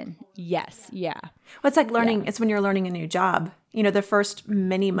jumped in. Yes, yeah. Well, it's like learning. Yeah. It's when you're learning a new job. You know, the first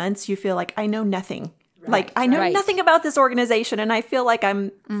many months, you feel like I know nothing. Right. Like I know nothing about this organization, and I feel like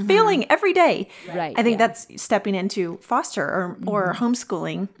I'm failing every day. Right. I think that's stepping into foster or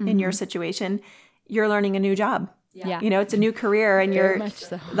homeschooling in your situation. You're learning a new job. Yeah. You know, it's a new career, and very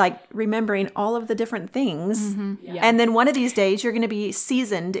you're like remembering all of the different things. Yeah. And then one of these days you're going to be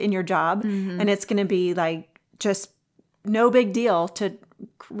seasoned in your job, and it's going to be like just no big deal to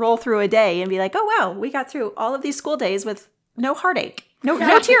roll through a day and be like, oh, wow, we got through all of these school days with no heartache, no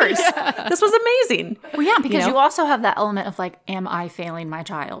tears. This was amazing. Well, yeah, because you also have that element of like, am I failing my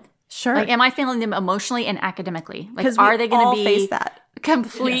child? Sure. Like, am I failing them emotionally and academically? Like, are they going to be face that?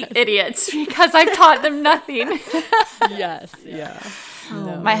 Complete idiots because I've taught them nothing? Yes. Yeah.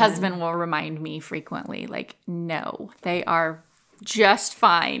 No. My husband will remind me frequently, like, no, they are just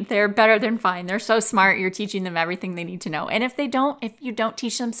fine. They're better than fine. They're so smart. You're teaching them everything they need to know. And if you don't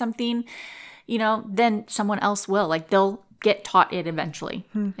teach them something, then someone else will. Like, they'll get taught it eventually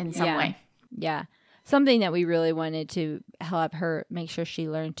in some way. Yeah. Something that we really wanted to help her make sure she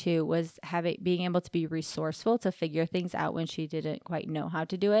learned too was being able to be resourceful to figure things out when she didn't quite know how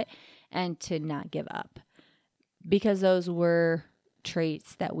to do it, and to not give up, because those were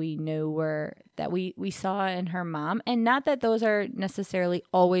traits that we knew that we saw in her mom. And not that those are necessarily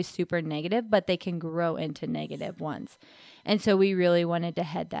always super negative, but they can grow into negative ones. And so we really wanted to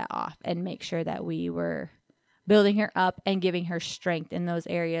head that off and make sure that we were building her up and giving her strength in those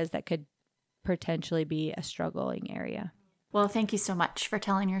areas that could potentially be a struggling area. Well, thank you so much for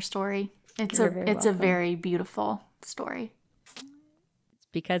telling your story. It's a very beautiful story. It's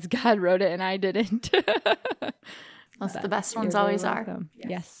because God wrote it and I didn't. That's the best ones always are.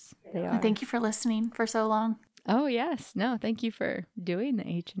 Yes, they are. And thank you for listening for so long. Oh, yes. No, thank you for doing the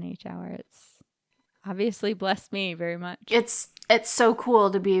H&H Hour. It's obviously blessed me very much. It's so cool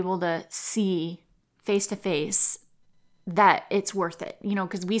to be able to see face to face that it's worth it,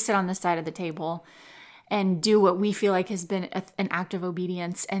 because we sit on this side of the table and do what we feel like has been an act of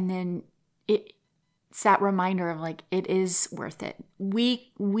obedience. And then it's that reminder of like, it is worth it.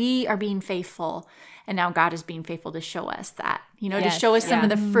 We are being faithful, and now God is being faithful to show us that, to show us some of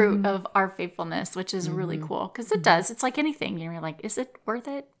the fruit of our faithfulness, which is really cool. Cause it does. It's like anything, you're like, is it worth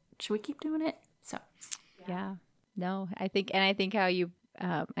it? Should we keep doing it? So, yeah, no, I think how you,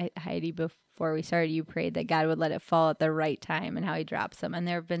 Heidi, before we started, you prayed that God would let it fall at the right time and how he drops them. And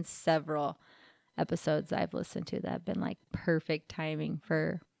there have been several episodes I've listened to that have been like perfect timing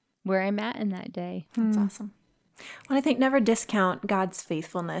for where I'm at in that day. That's awesome. Well, I think never discount God's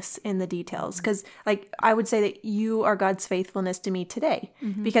faithfulness in the details, because like I would say that you are God's faithfulness to me today,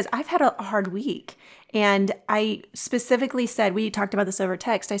 because I've had a hard week. And I specifically said, we talked about this over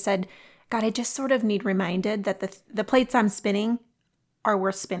text, I said, God, I just sort of need reminded that the plates I'm spinning are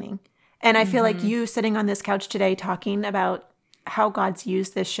worth spinning. And I feel like you sitting on this couch today talking about how God's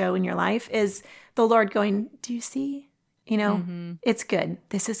used this show in your life is the Lord going, do you see? It's good.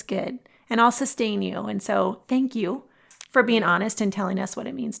 This is good. And I'll sustain you. And so thank you for being honest and telling us what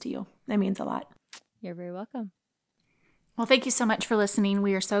it means to you. That means a lot. You're very welcome. Well, thank you so much for listening.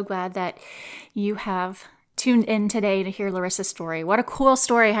 We are so glad that you have tuned in today to hear Larissa's story. What a cool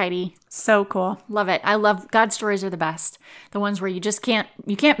story, Heidi. So cool. Love it. I love God's stories are the best. The ones where you can't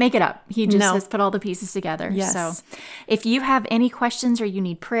make it up. He just has put all the pieces together. Yes. So if you have any questions or you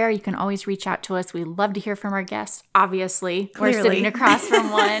need prayer, you can always reach out to us. We love to hear from our guests. Obviously, Clearly. We're sitting across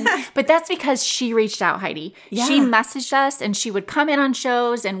from one, but that's because she reached out, Heidi. Yeah. She messaged us and she would come in on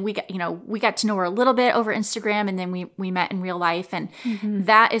shows, and we got to know her a little bit over Instagram, and then we met in real life. And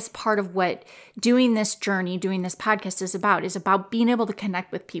that is part of what doing this journey, doing this podcast is about being able to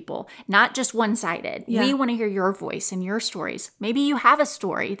connect with people, not just one-sided. Yeah. We want to hear your voice and your stories. Maybe you have a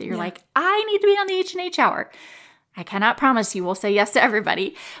story that you're like, I need to be on the H&H Hour. I cannot promise you we'll say yes to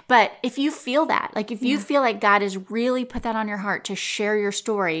everybody. But if you feel that, like if you feel like God has really put that on your heart to share your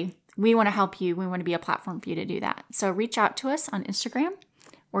story, we want to help you. We want to be a platform for you to do that. So reach out to us on Instagram,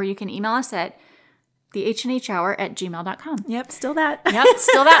 or you can email us at thehnhhour@gmail.com. Yep, still that. Yep,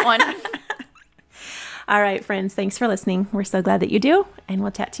 still that one. All right, friends, thanks for listening. We're so glad that you do, and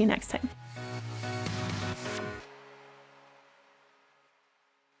we'll chat to you next time.